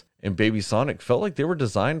echidnas and baby Sonic felt like they were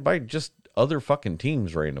designed by just other fucking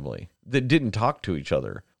teams randomly that didn't talk to each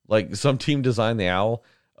other. Like, some team designed the owl,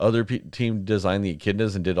 other team designed the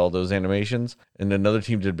echidnas and did all those animations, and another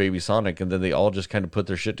team did baby Sonic, and then they all just kind of put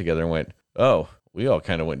their shit together and went, oh, we all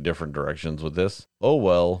kind of went different directions with this. Oh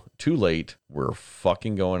well, too late, we're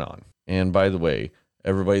fucking going on. And by the way,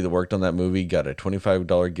 everybody that worked on that movie got a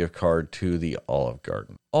 $25 gift card to the Olive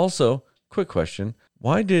Garden. Also, quick question,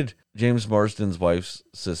 why did James Marsden's wife's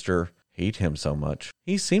sister hate him so much?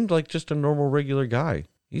 He seemed like just a normal, regular guy.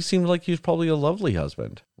 He seemed like he was probably a lovely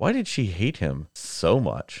husband. Why did she hate him so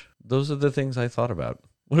much? Those are the things I thought about.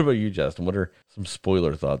 What about you, Justin? What are some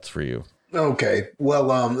spoiler thoughts for you? Okay.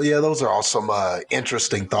 Well, yeah, those are all some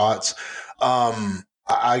interesting thoughts.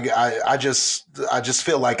 I just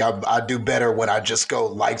feel like I do better when I just go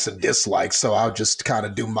likes and dislikes. So I'll just kind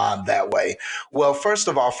of do mine that way. Well, first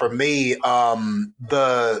of all, for me,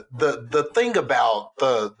 the thing about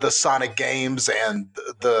the Sonic games and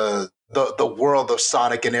the world of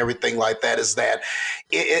Sonic and everything like that is that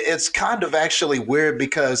it's kind of actually weird,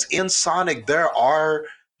 because in Sonic there are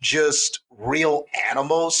just real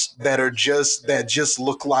animals that just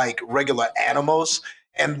look like regular animals,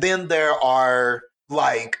 and then there are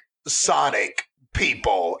like Sonic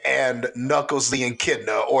people and Knuckles the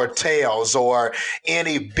Echidna or Tails or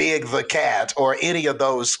any Big the Cat or any of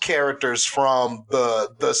those characters from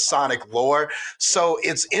the Sonic lore. So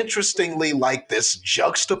it's interestingly like this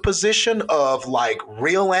juxtaposition of like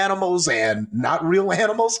real animals and not real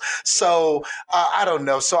animals. So I don't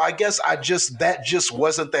know. So I guess that just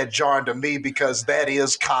wasn't that jarring to me, because that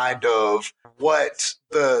is kind of what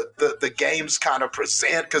the games kind of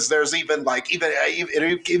present, because there's even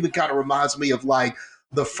it kind of reminds me of like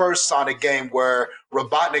the first Sonic game where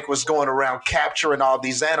Robotnik was going around capturing all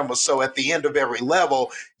these animals. So at the end of every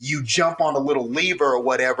level, you jump on a little lever or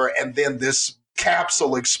whatever, and then this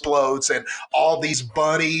capsule explodes, and all these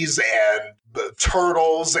bunnies and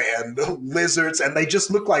turtles and lizards, and they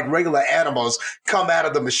just look like regular animals, come out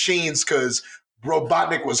of the machines, because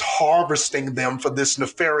Robotnik was harvesting them for this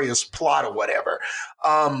nefarious plot or whatever.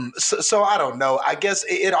 So I don't know. I guess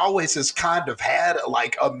it always has kind of had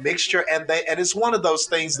like a mixture, and it's one of those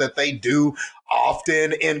things that they do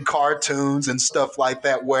often in cartoons and stuff like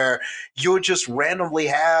that, where you'll just randomly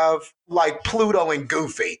have like Pluto and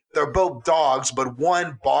Goofy. They're both dogs, but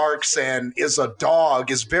one barks and is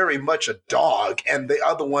very much a dog, and the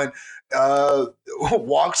other one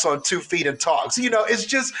walks on 2 feet and talks. It's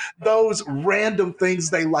just those random things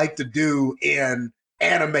they like to do in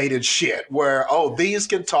animated shit where, oh, these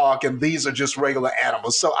can talk and these are just regular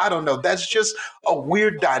animals. So I don't know. That's just a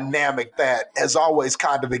weird dynamic that has always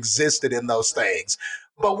kind of existed in those things.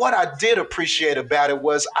 But what I did appreciate about it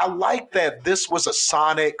was I liked that this was a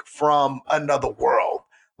Sonic from another world.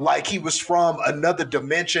 Like he was from another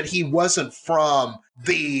dimension. He wasn't from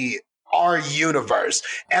our universe.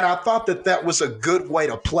 And I thought that was a good way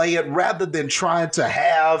to play it rather than trying to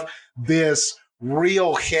have this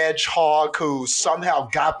real hedgehog who somehow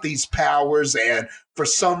got these powers and for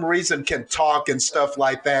some reason can talk and stuff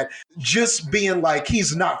like that, just being like,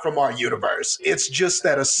 he's not from our universe. It's just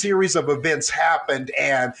that a series of events happened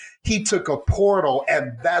and he took a portal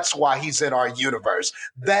and that's why he's in our universe.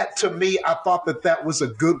 That to me, I thought that was a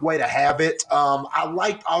good way to have it. I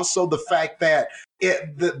liked also the fact that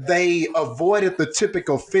they avoided the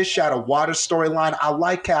typical fish out of water storyline. I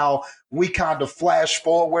like how we kind of flash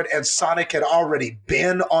forward and Sonic had already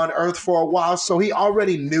been on Earth for a while, so he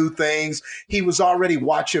already knew things. He was already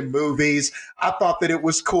watching movies. I thought that it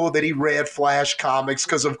was cool that he read Flash comics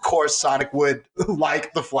because, of course, Sonic would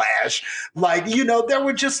like the Flash. Like, there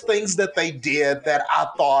were just things that they did that I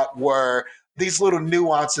thought were these little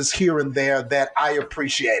nuances here and there that I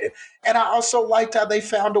appreciated. And I also liked how they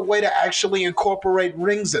found a way to actually incorporate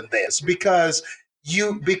rings in this because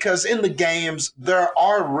in the games, there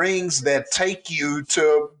are rings that take you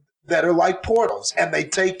that are like portals and they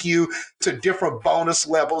take you to different bonus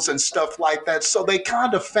levels and stuff like that. So they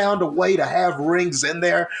kind of found a way to have rings in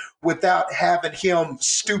there without having him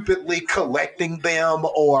stupidly collecting them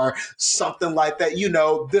or something like that.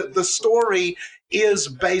 The story is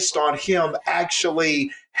based on him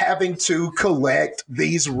actually having to collect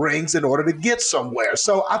these rings in order to get somewhere.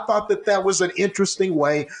 So I thought that was an interesting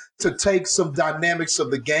way to take some dynamics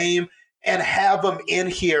of the game and have them in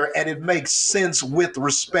here, and it makes sense with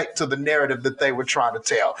respect to the narrative that they were trying to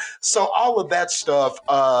tell. So all of that stuff,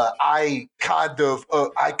 I kind of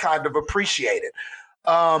appreciated.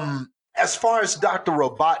 As far as Dr.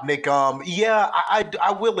 Robotnik,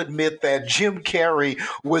 I will admit that Jim Carrey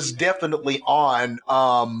was definitely on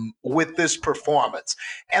with this performance.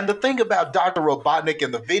 And the thing about Dr. Robotnik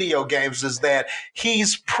in the video games is that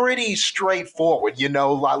he's pretty straightforward,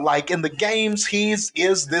 like in the games,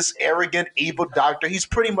 is this arrogant, evil doctor. He's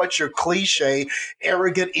pretty much your cliche,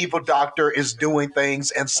 arrogant, evil doctor is doing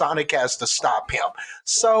things and Sonic has to stop him.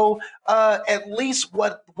 So at least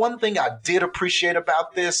one thing I did appreciate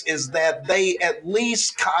about this is that they at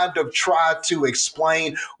least kind of tried to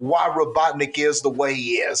explain why Robotnik is the way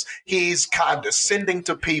he is. He's condescending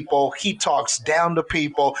to people. He talks down to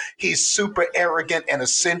people. He's super arrogant and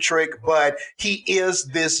eccentric, but he is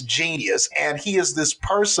this genius. And he is this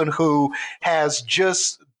person who has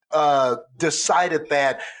just decided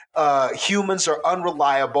that humans are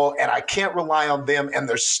unreliable and I can't rely on them and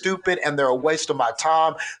they're stupid and they're a waste of my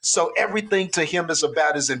time. So everything to him is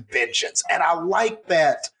about his inventions. And I like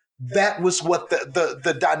that was what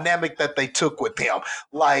the dynamic that they took with him.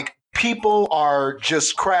 Like, people are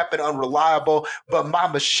just crap and unreliable, but my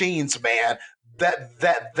machines, man,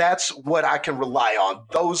 that's what I can rely on.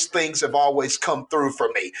 Those things have always come through for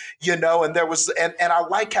me, and there was, and I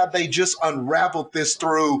like how they just unraveled this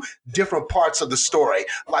through different parts of the story.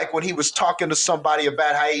 Like when he was talking to somebody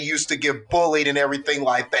about how he used to get bullied and everything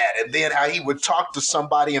like that. And then how he would talk to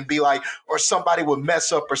somebody and be like, or somebody would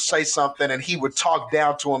mess up or say something and he would talk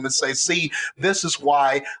down to him and say, see, this is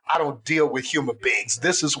why I don't deal with human beings.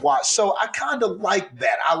 This is why. So I kind of like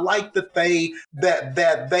that. I like that they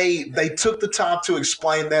took the time to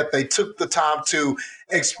explain that. They took the time to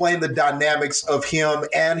explain the dynamics of him,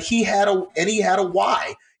 and he had a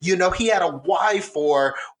why. He had a why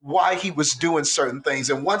for why he was doing certain things.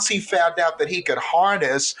 And once he found out that he could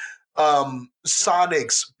harness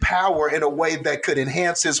Sonic's power in a way that could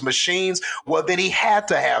enhance his machines, well, then he had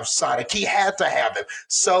to have Sonic. He had to have him.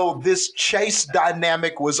 So this chase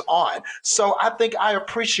dynamic was on. So I think I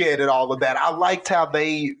appreciated all of that. I liked how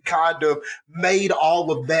they kind of made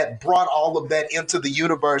all of that, brought all of that into the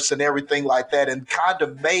universe and everything like that, and kind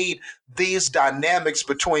of made these dynamics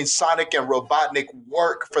between Sonic and Robotnik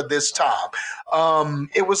work for this time.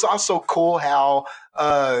 It was also cool how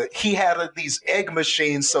he had these egg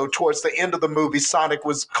machines. So towards the end of the movie, Sonic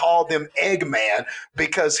was called him Eggman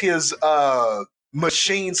because his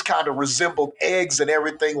machines kind of resembled eggs and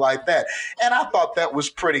everything like that. And I thought that was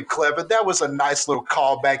pretty clever. That was a nice little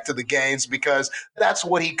callback to the games because that's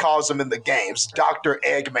what he calls them in the games, Dr.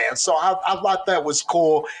 Eggman. So I thought that was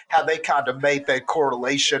cool how they kind of made that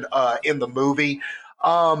correlation in the movie.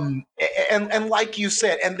 And like you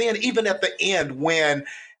said, and then even at the end when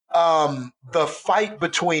the fight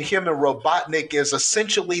between him and Robotnik is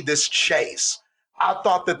essentially this chase. I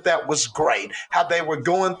thought that was great. How they were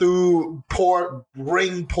going through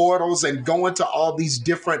ring portals and going to all these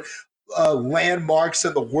different landmarks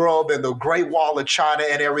in the world and the Great Wall of China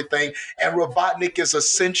and everything. And Robotnik is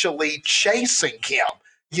essentially chasing him,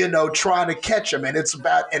 trying to catch him. And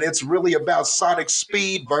it's really about Sonic's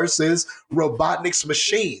speed versus Robotnik's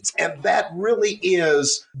machines. And that really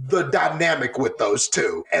is the dynamic with those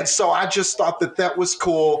two. And so I just thought that was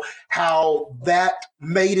cool how that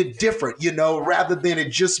made it different, rather than it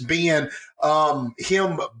just being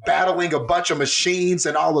him battling a bunch of machines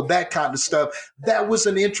and all of that kind of stuff. That was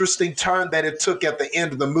an interesting turn that it took at the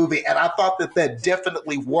end of the movie. And I thought that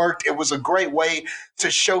definitely worked. It was a great way to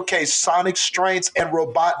showcase Sonic's strengths and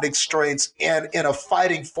Robotnik's strengths in a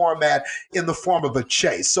fighting format in the form of a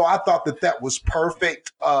chase. So I thought that was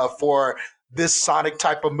perfect for this Sonic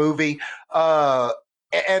type of movie.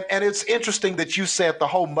 And it's interesting that you said the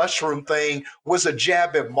whole mushroom thing was a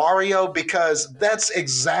jab at Mario because that's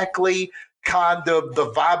exactly kind of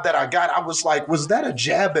the vibe that I got. I was like, was that a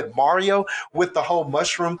jab at Mario with the whole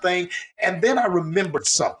mushroom thing? And then I remembered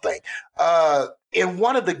something. In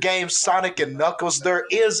one of the games, Sonic and Knuckles, there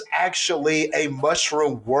is actually a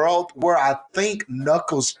mushroom world where I think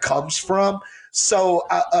Knuckles comes from. So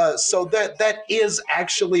that is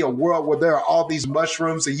actually a world where there are all these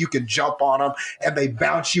mushrooms and you can jump on them and they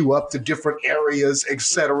bounce you up to different areas, et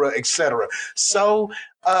cetera, et cetera. So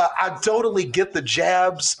I totally get the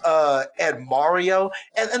jabs at Mario.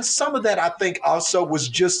 And some of that I think also was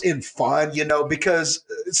just in fun, because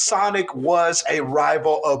Sonic was a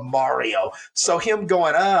rival of Mario. So him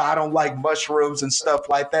going, I don't like mushrooms and stuff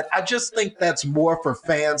like that. I just think that's more for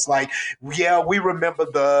fans. Like, yeah, we remember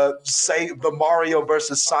the Mario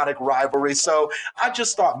versus Sonic rivalry. So I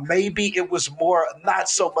just thought maybe it was more, not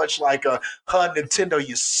so much like Nintendo,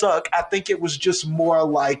 you suck. I think it was just more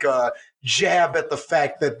like a jab at the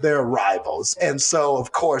fact that they're rivals. And so,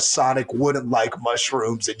 of course, Sonic wouldn't like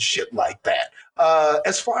mushrooms and shit like that.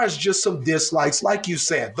 As far as just some dislikes, like you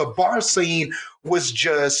said, the bar scene was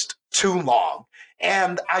just too long.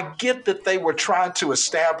 And I get that they were trying to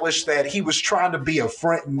establish that he was trying to be a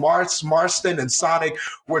friend. Marston and Sonic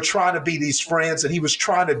were trying to be these friends, and he was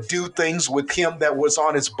trying to do things with him that was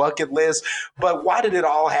on his bucket list. But why did it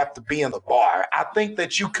all have to be in the bar? I think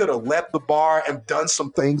that you could have left the bar and done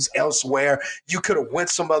some things elsewhere. You could have went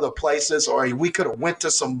some other places, or we could have went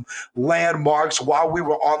to some landmarks while we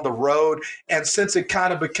were on the road. And since it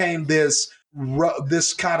kind of became this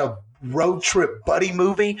kind of road trip buddy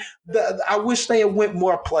movie, I wish they had went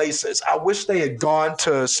more places. I wish they had gone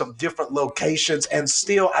to some different locations, and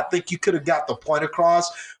still I think you could have got the point across,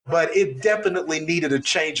 but it definitely needed a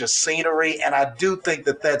change of scenery. And I do think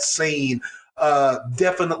that scene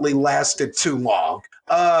definitely lasted too long.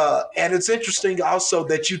 And it's interesting also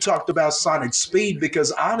that you talked about Sonic's speed,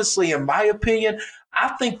 because honestly, in my opinion,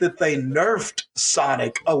 I think that they nerfed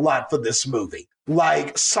Sonic a lot for this movie.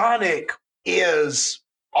 Like, Sonic is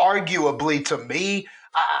arguably, to me,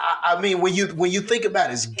 I mean, when you think about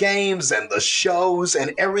his games and the shows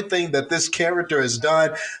and everything that this character has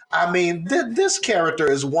done, I mean, this character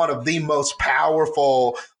is one of the most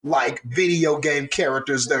powerful, like, video game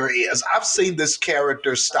characters there is. I've seen this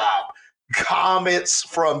character stop comets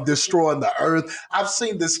from destroying the Earth. I've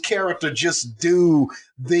seen this character just do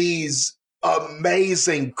these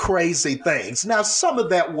amazing, crazy things. Now, some of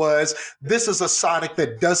that was, this is a Sonic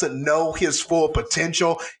that doesn't know his full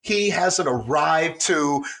potential. He hasn't arrived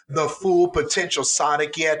to the full potential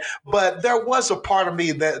Sonic yet. But there was a part of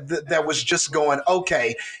me that was just going,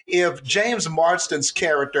 okay, if James Marsden's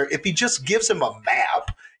character, if he just gives him a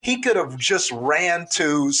map, he could have just ran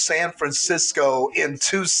to San Francisco in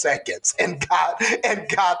 2 seconds and got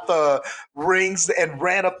the rings and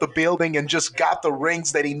ran up the building and just got the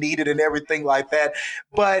rings that he needed and everything like that.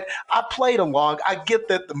 But I played along. I get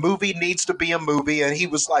that the movie needs to be a movie. And he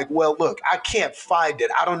was like, well, look, I can't find it.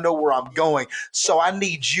 I don't know where I'm going. So I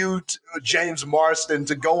need you, James Marsden,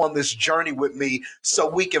 to go on this journey with me so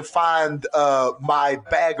we can find my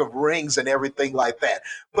bag of rings and everything like that.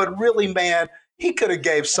 But really, man, he could have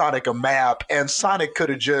gave Sonic a map and Sonic could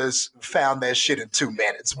have just found that shit in 2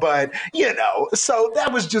 minutes. But, so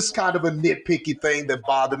that was just kind of a nitpicky thing that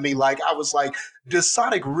bothered me. Like, I was like, does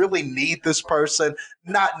Sonic really need this person?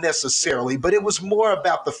 Not necessarily, but it was more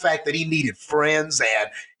about the fact that he needed friends and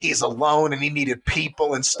he's alone and he needed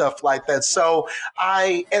people and stuff like that. So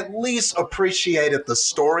I at least appreciated the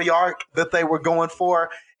story arc that they were going for.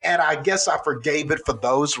 And I guess I forgave it for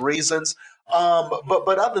those reasons.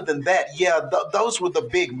 But other than that, yeah, those were the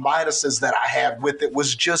big minuses that I had with it.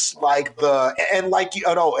 Was just like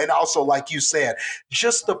and also like you said,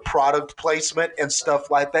 just the product placement and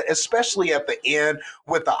stuff like that, especially at the end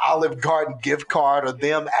with the Olive Garden gift card or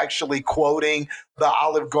them actually quoting the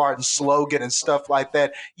Olive Garden slogan and stuff like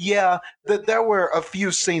that. Yeah, there were a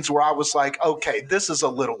few scenes where I was like, okay, this is a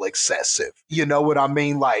little excessive. You know what I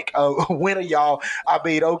mean? Like, when are y'all? I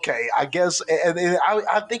mean, okay, I guess, and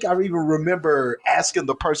I think I even remember asking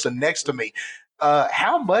the person next to me,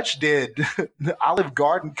 how much did Olive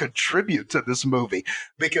Garden contribute to this movie?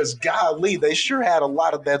 Because golly, they sure had a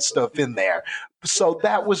lot of that stuff in there. So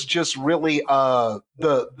that was just really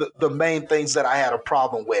the main things that I had a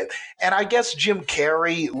problem with. And I guess Jim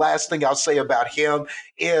Carrey, last thing I'll say about him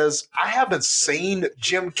is I haven't seen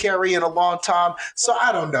Jim Carrey in a long time. So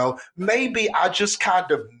I don't know. Maybe I just kind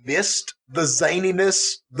of missed the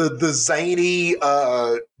zaniness, the zany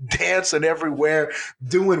dancing everywhere,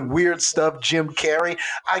 doing weird stuff, Jim Carrey.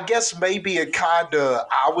 I guess maybe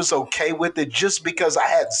I was okay with it just because I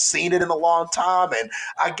hadn't seen it in a long time. And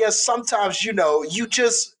I guess sometimes, you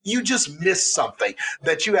just miss something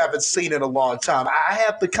that you haven't seen in a long time. I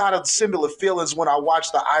had the kind of similar feelings when I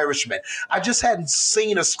watched The Irishman. I just hadn't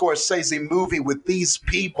seen a Scorsese movie with these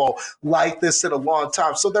people like this in a long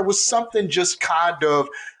time. So there was something just kind of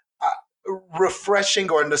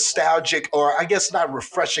refreshing or nostalgic, or I guess not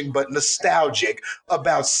refreshing, but nostalgic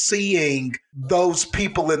about seeing those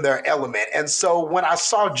people in their element. And so when I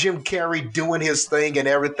saw Jim Carrey doing his thing and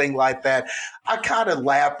everything like that, I kind of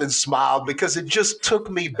laughed and smiled because it just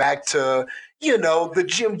took me back to, the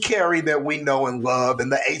Jim Carrey that we know and love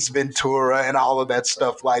and the Ace Ventura and all of that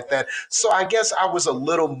stuff like that. So I guess I was a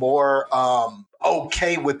little more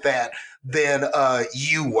okay with that than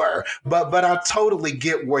you were. But I totally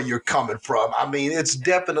get where you're coming from. I mean, it's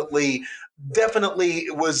definitely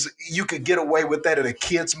was, you could get away with that in a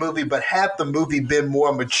kid's movie, but had the movie been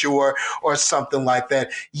more mature or something like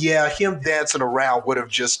that, yeah, him dancing around would have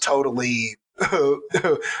just totally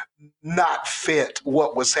not fit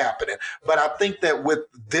what was happening. But I think that with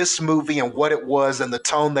this movie and what it was and the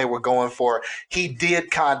tone they were going for, he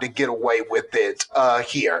did kind of get away with it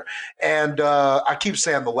here. And I keep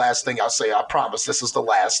saying the last thing I'll say. I promise this is the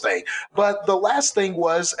last thing. But the last thing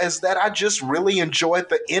is that I just really enjoyed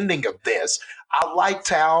the ending of this. I liked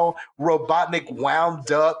how Robotnik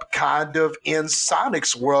wound up kind of in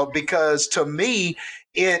Sonic's world, because to me,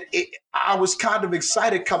 I was kind of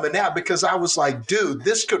excited coming out because I was like, dude,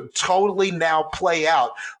 this could totally now play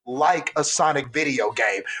out like a Sonic video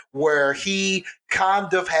game where he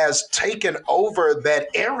kind of has taken over that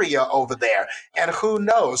area over there. And who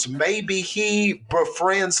knows, maybe he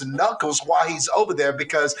befriends Knuckles while he's over there,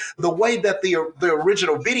 because the way that the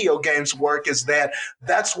original video games work is that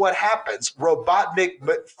that's what happens. Robotnik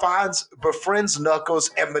befriends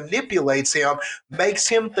Knuckles and manipulates him, makes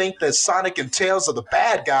him think that Sonic and Tails are the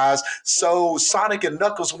bad guys. So Sonic and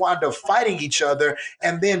Knuckles wind up fighting each other,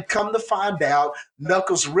 and then come to find out,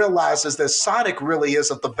 Knuckles realizes that Sonic really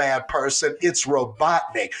isn't the bad person, it's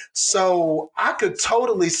Robotnik. So I could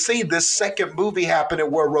totally see this second movie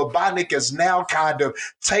happening where Robotnik is now kind of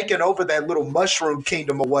taken over that little mushroom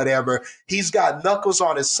kingdom or whatever. He's got Knuckles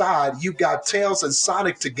on his side, you got Tails and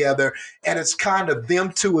Sonic together, and it's kind of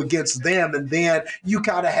them two against them, and then you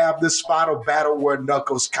kind of have this final battle where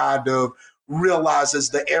Knuckles kind of realizes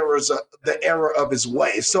the error of his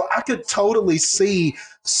ways. So I could totally see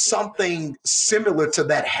something similar to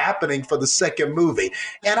that happening for the second movie.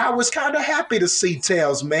 And I was kind of happy to see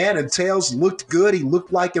Tails, man. And Tails looked good. He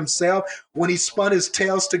looked like himself. When he spun his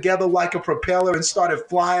tails together like a propeller and started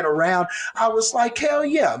flying around, I was like, hell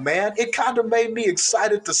yeah, man. It kind of made me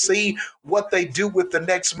excited to see what they do with the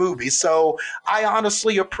next movie. So I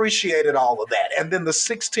honestly appreciated all of that. And then the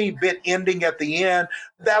 16-bit ending at the end,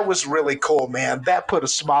 that was really cool, man. That put a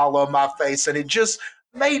smile on my face, and it just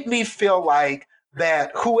made me feel like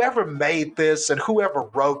that whoever made this and whoever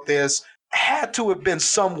wrote this had to have been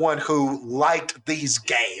someone who liked these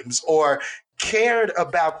games or cared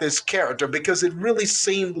about this character, because it really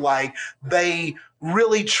seemed like they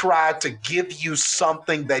really tried to give you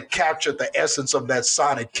something that captured the essence of that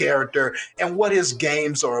Sonic character and what his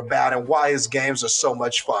games are about and why his games are so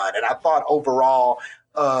much fun. And I thought overall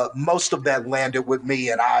most of that landed with me,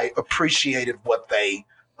 and I appreciated what they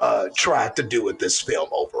tried to do with this film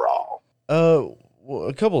overall. Well,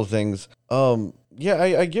 a couple of things. Yeah,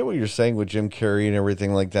 I get what you're saying with Jim Carrey and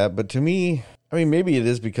everything like that, but to me, I mean, maybe it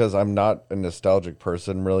is because I'm not a nostalgic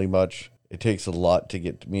person really much. It takes a lot to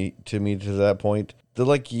get me to that point. That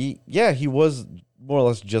like he was more or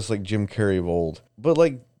less just like Jim Carrey of old, but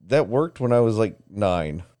like that worked when I was like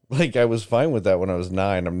 9. Like I was fine with that when I was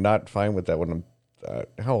 9. I'm not fine with that when I'm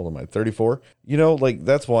how old am I? 34. You know, like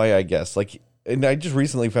that's why I guess like. And I just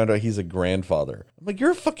recently found out he's a grandfather. I'm like,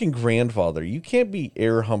 you're a fucking grandfather. You can't be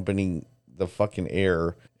air humping the fucking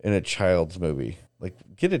air in a child's movie. Like,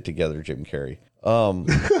 get it together, Jim Carrey.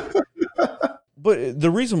 But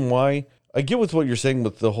the reason why I get with what you're saying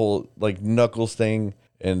with the whole like Knuckles thing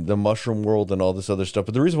and the mushroom world and all this other stuff.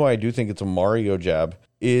 But the reason why I do think it's a Mario jab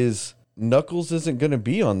is Knuckles isn't going to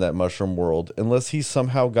be on that mushroom world unless he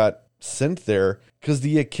somehow got sent there, because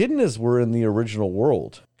the echidnas were in the original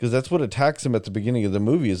world, because that's what attacks him at the beginning of the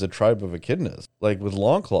movie is a tribe of echidnas, like with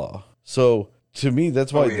Longclaw. So to me,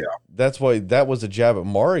 that's why that was a jab at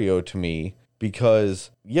Mario to me, because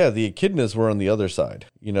yeah, the echidnas were on the other side.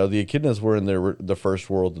 You know, the echidnas were in the first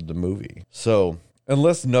world of the movie. So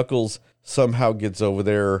unless Knuckles somehow gets over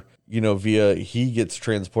there, you know, via he gets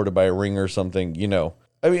transported by a ring or something, you know,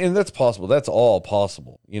 I mean, and that's possible. That's all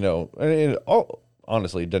possible, you know, and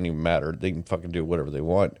honestly, it doesn't even matter. They can fucking do whatever they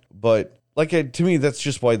want. But like to me, that's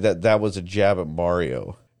just why that was a jab at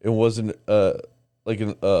Mario. It wasn't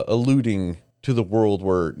alluding to the world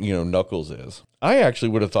where, you know, Knuckles is. I actually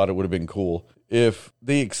would have thought it would have been cool if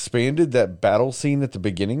they expanded that battle scene at the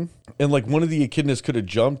beginning, and like one of the echidnas could have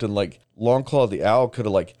jumped and like Longclaw the owl could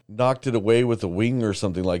have like knocked it away with a wing or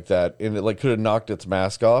something like that, and it like could have knocked its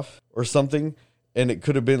mask off or something, and it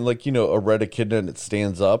could have been like, you know, a red echidna and it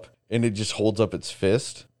stands up and it just holds up its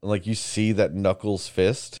fist. And like you see that Knuckles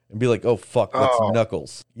fist and be like, oh, fuck, that's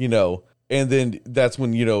Knuckles, you know? And then that's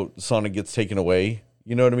when, you know, Sonic gets taken away,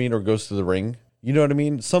 you know what I mean? Or goes to the ring, you know what I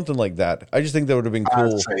mean? Something like that. I just think that would have been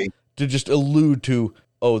cool to just allude to,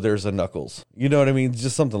 oh, there's a Knuckles. You know what I mean?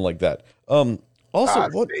 Just something like that.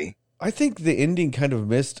 Also, I think the ending kind of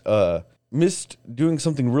missed doing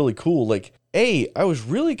something really cool. Like, I was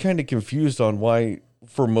really kind of confused on why,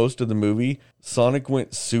 for most of the movie, Sonic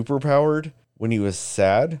went super powered when he was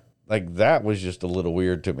sad. Like, that was just a little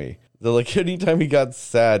weird to me. Like, anytime he got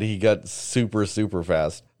sad, he got super, super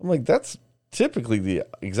fast. I'm like, that's typically the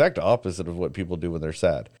exact opposite of what people do when they're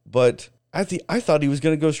sad. But I thought he was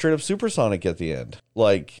going to go straight up supersonic at the end.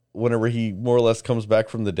 Like, whenever he more or less comes back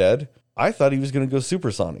from the dead, I thought he was going to go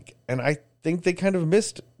supersonic. And I think they kind of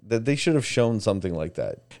missed that. They should have shown something like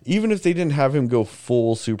that. Even if they didn't have him go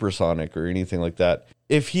full supersonic or anything like that.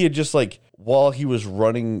 If he had just like, while he was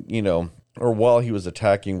running, you know, or while he was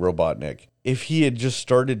attacking Robotnik, if he had just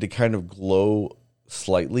started to kind of glow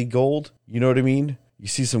slightly gold, you know what I mean? You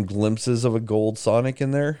see some glimpses of a gold Sonic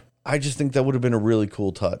in there. I just think that would have been a really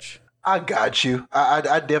cool touch. I got you.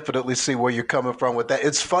 I definitely see where you're coming from with that.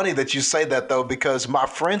 It's funny that you say that, though, because my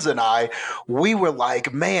friends and I, we were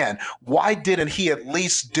like, man, why didn't he at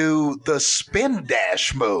least do the spin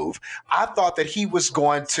dash move? I thought that he was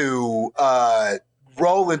going to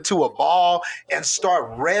roll into a ball and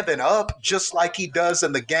start revving up just like he does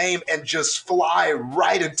in the game and just fly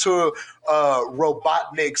right into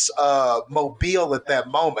Robotnik's mobile at that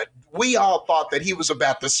moment. We all thought that he was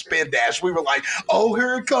about to spin dash. We were like, oh,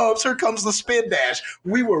 here comes the spin dash.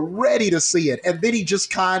 We were ready to see it. And then he just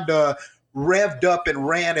kind of revved up and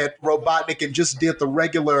ran at Robotnik and just did the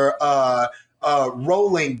regular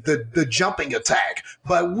rolling, the jumping attack.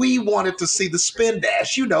 But we wanted to see the spin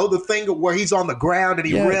dash, you know, the thing where he's on the ground and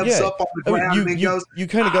he revs up on the ground and he goes. You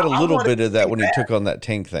kind of got a little bit of that when he took on that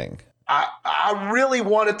tank thing. I really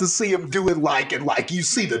wanted to see him do it like you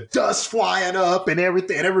see the dust flying up and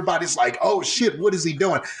everything, and everybody's like, oh shit, what is he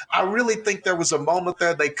doing? I really think there was a moment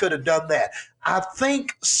there they could have done that. I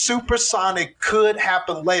think Supersonic could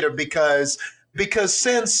happen later because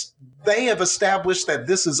since they have established that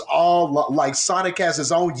this is all like Sonic has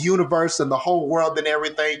his own universe and the whole world and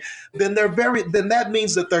everything, then that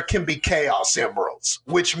means that there can be Chaos Emeralds,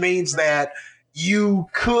 which means that you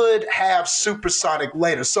could have Supersonic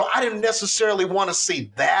later. So I didn't necessarily want to see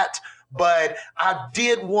that, but I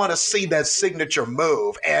did want to see that signature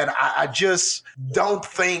move. And I just don't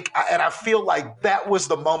think, and I feel like that was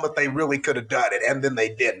the moment they really could have done it. And then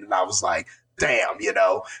they didn't. And I was like, damn, you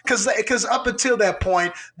know, because up until that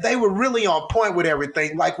point, they were really on point with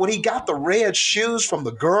everything. Like when he got the red shoes from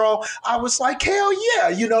the girl, I was like, hell yeah,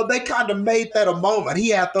 you know, they kind of made that a moment. He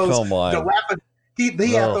had those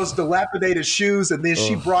he had those dilapidated shoes, and then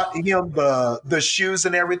she brought him the shoes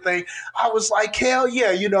and everything. I was like, hell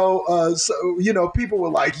yeah, so people were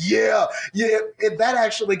like, yeah. And that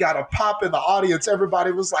actually got a pop in the audience.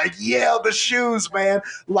 Everybody was like, yeah, the shoes, man.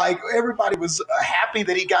 Like everybody was happy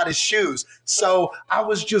that he got his shoes. So I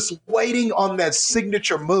was just waiting on that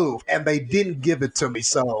signature move, and they didn't give it to me.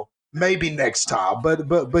 So maybe next time, but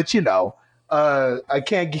I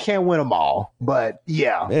can't win them all, but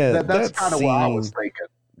yeah, man, that's kind of what I was thinking.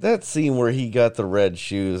 That scene where he got the red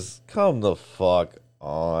shoes, come the fuck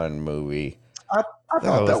on, movie. I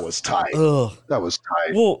thought that was tight. That was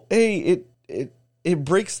tight. Well, hey, it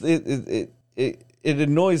breaks it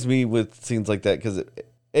annoys me with scenes like that because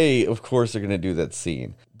of course they're gonna do that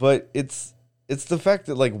scene, but it's the fact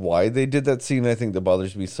that like why they did that scene. I think that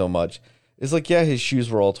bothers me so much. It's like, yeah, his shoes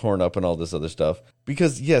were all torn up and all this other stuff.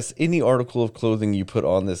 Because, yes, any article of clothing you put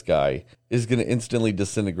on this guy is going to instantly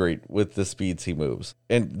disintegrate with the speeds he moves.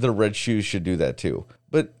 And the red shoes should do that too.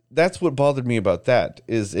 But that's what bothered me about that,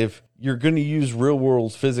 is if you're going to use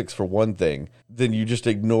real-world physics for one thing, then you just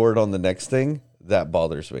ignore it on the next thing. That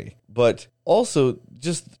bothers me. But also,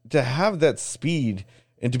 just to have that speed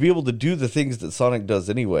and to be able to do the things that Sonic does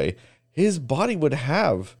anyway, his body would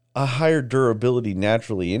have a higher durability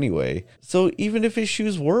naturally anyway. So even if his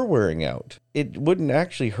shoes were wearing out, it wouldn't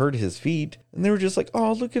actually hurt his feet. And they were just like,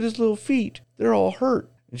 oh, look at his little feet. They're all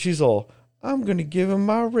hurt. And she's all, I'm going to give him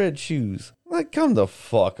my red shoes. Like, come the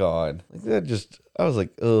fuck on. Like that just, I was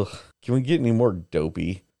like, ugh, can we get any more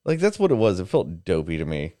dopey? Like that's what it was. It felt dopey to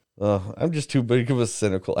me. I'm just too big of a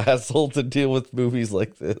cynical asshole to deal with movies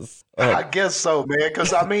like this. I guess so, man.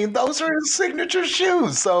 Because I mean, those are his signature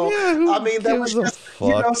shoes. So yeah, I mean, that was just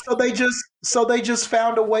So they just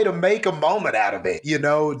found a way to make a moment out of it,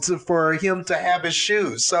 for him to have his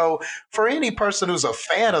shoes. So for any person who's a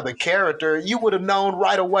fan of the character, you would have known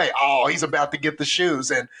right away. Oh, he's about to get the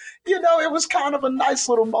shoes, and it was kind of a nice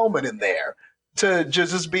little moment in there. To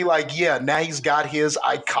just be like, yeah, now he's got his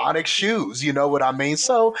iconic shoes. You know what I mean?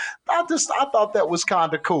 So I thought that was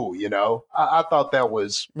kind of cool. I thought that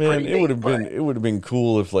was it would have been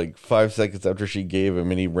cool if like 5 seconds after she gave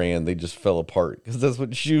him and he ran, they just fell apart because that's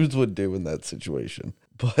what shoes would do in that situation.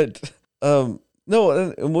 But no,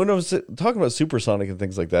 and when I was talking about Supersonic and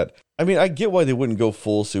things like that, I mean, I get why they wouldn't go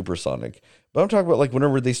full Supersonic, but I'm talking about like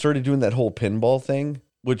whenever they started doing that whole pinball thing.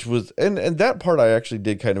 Which was, and that part I actually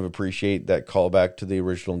did kind of appreciate, that callback to the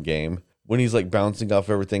original game when he's like bouncing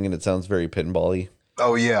off everything and it sounds very pinball-y.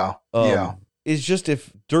 Oh, yeah. Yeah. It's just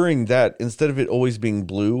if during that, instead of it always being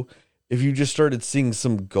blue, if you just started seeing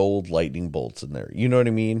some gold lightning bolts in there, you know what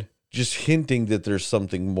I mean? Just hinting that there's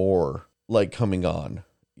something more like coming on,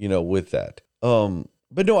 with that.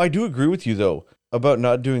 But no, I do agree with you though about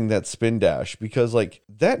not doing that spin dash because like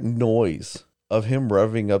that noise of him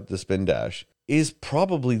revving up the spin dash is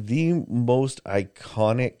probably the most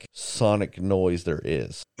iconic Sonic noise there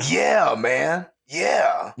is. Yeah, man.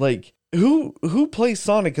 Yeah. Like, who plays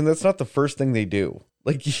Sonic and that's not the first thing they do?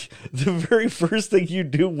 Like, the very first thing you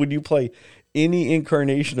do when you play any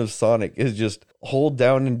incarnation of Sonic is just hold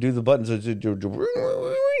down and do the buttons. And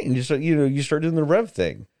you start doing the rev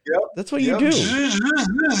thing. Yep. That's what you do.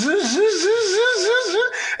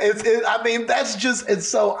 I mean, that's just, and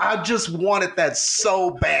so I just wanted that so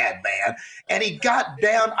bad, man. And he got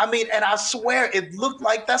down, I mean, and I swear it looked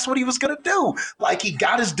like that's what he was going to do. Like he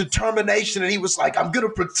got his determination and he was like, I'm going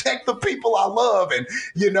to protect the people I love. And,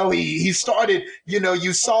 he started,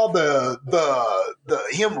 you saw the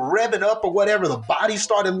him revving up or whatever, the body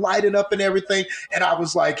started lighting up and everything. And I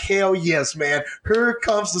was like, hell yes, man. Here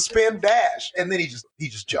comes the spin dash. And then he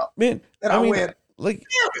just jumped. Man, and I went, like,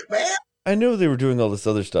 damn it, man. I know they were doing all this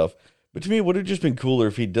other stuff, but to me, it would have just been cooler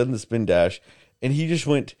if he'd done the spin dash and he just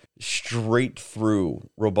went straight through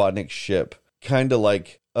Robotnik's ship, kind of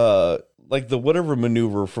like the whatever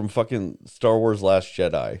maneuver from fucking Star Wars Last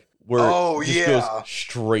Jedi, where it just goes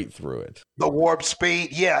straight through it. The warp speed,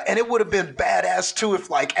 yeah. And it would have been badass too if,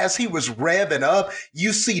 like, as he was revving up,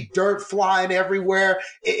 you see dirt flying everywhere.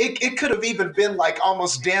 It could have even been like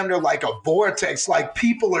almost damn near like a vortex, like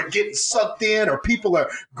people are getting sucked in or people are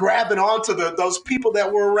grabbing onto those people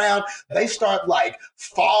that were around. They start like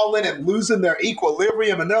falling and losing their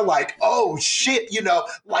equilibrium and they're like, oh shit,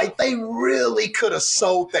 like they really could have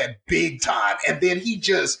sold that big time. And then he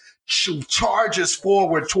just charges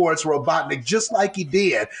forward towards Robotnik just like he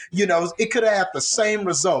did. It could have had the same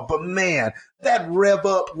result, but man, that rev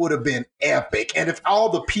up would have been epic. And if all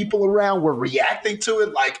the people around were reacting to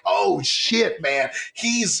it like, oh shit, man,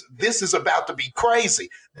 this is about to be crazy,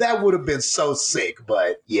 that would have been so sick.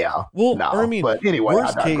 But yeah, but anyway,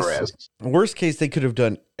 worst case, they could have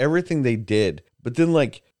done everything they did, but then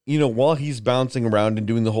like, while he's bouncing around and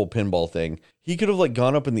doing the whole pinball thing, he could have like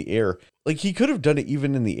gone up in the air. Like he could have done it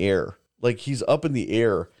even in the air. Like he's up in the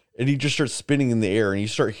air and he just starts spinning in the air and you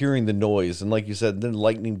start hearing the noise. And like you said, then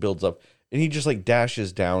lightning builds up and he just like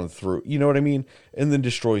dashes down through, you know what I mean? And then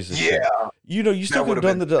destroys the ship. You still could have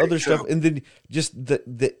done the other stuff. And then just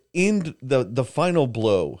the end, the final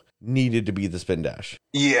blow needed to be the spin dash.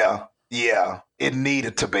 Yeah. It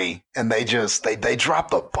needed to be. And they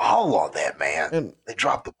dropped the ball on that, man. And they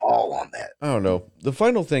dropped the ball on that. I don't know. The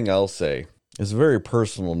final thing I'll say is a very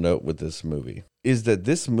personal note with this movie is that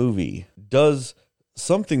this movie does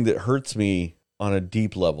something that hurts me on a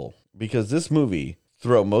deep level, because this movie,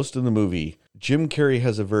 throughout most of the movie, Jim Carrey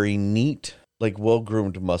has a very neat, like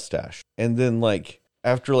well-groomed mustache. And then like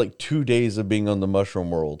after like 2 days of being on the Mushroom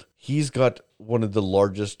World, he's got one of the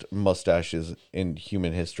largest mustaches in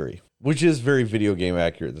human history, which is very video game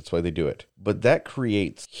accurate. That's why they do it. But that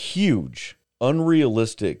creates huge,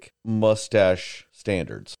 unrealistic mustache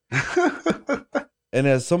standards. And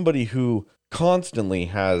as somebody who constantly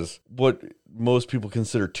has what most people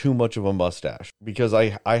consider too much of a mustache, because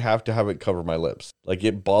I have to have it cover my lips. Like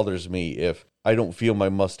it bothers me if I don't feel my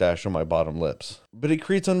mustache on my bottom lips. But it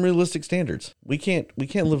creates unrealistic standards. We can't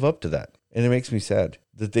live up to that. And it makes me sad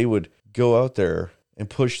that they would go out there and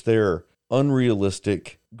push their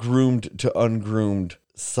unrealistic, groomed to ungroomed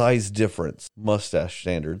size difference mustache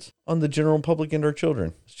standards on the general public and our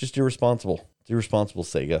children. It's just irresponsible. It's irresponsible,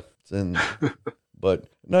 Sega. But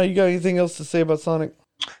now, you got anything else to say about Sonic?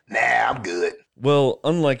 Nah, I'm good. Well,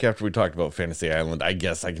 unlike after we talked about Fantasy Island, I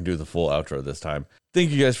guess I can do the full outro this time.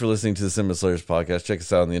 Thank you guys for listening to the Cinema Slayers podcast. Check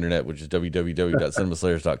us out on the internet, which is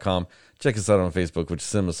www.cinemaslayers.com. Check us out on Facebook, which is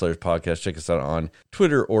Cinema Slayers podcast. Check us out on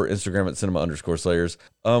Twitter or Instagram at cinema_slayers.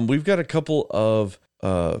 We've got a couple of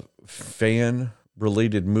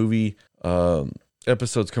fan-related movie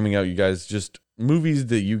episodes coming out, you guys. Just movies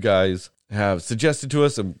that you guys have suggested to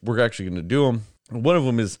us, and we're actually going to do them. One of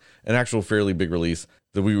them is an actual fairly big release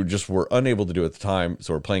that we were unable to do at the time,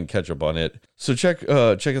 so we're playing catch up on it. So check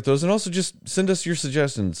out those, and also just send us your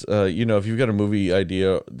suggestions. If you've got a movie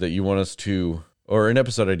idea that you want us to, or an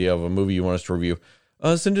episode idea of a movie you want us to review,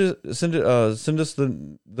 send us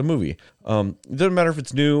the movie. It doesn't matter if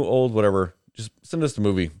it's new, old, whatever. Just send us the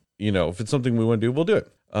movie. If it's something we want to do, we'll do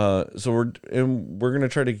it. So we're gonna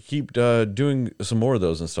try to keep doing some more of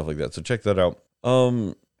those and stuff like that. So check that out.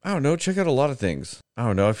 I don't know. Check out a lot of things. I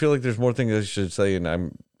don't know. I feel like there's more things I should say, and I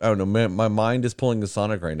don't know. My mind is pulling the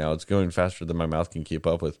Sonic right now. It's going faster than my mouth can keep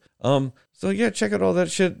up with. So yeah, check out all that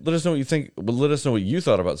shit. Let us know what you think. Let us know what you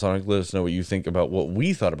thought about Sonic. Let us know what you think about what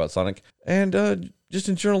we thought about Sonic. And just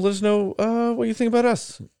in general, let us know what you think about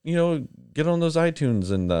us. Get on those iTunes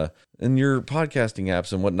and your podcasting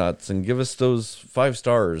apps and whatnots, and give us those 5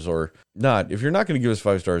 stars or not. If you're not going to give us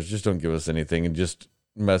 5 stars, just don't give us anything and just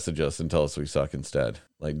message us and tell us we suck instead.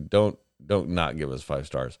 Like don't not give us 5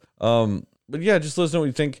 stars. But yeah, just let us know what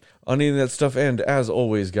you think on any of that stuff. And as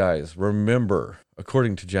always, guys, remember,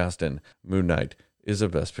 according to Justin, Moon Knight is a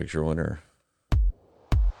Best Picture winner.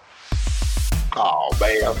 Oh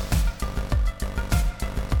man.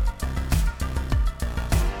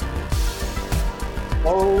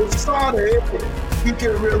 Oh, Sonic, he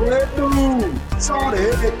can really do.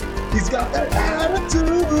 Sonic, he's got that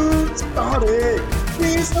attitude. Sonic,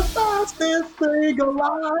 he's the fastest thing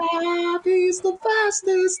alive. He's the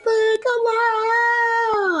fastest thing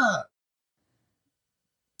alive.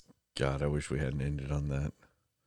 God, I wish we hadn't ended on that.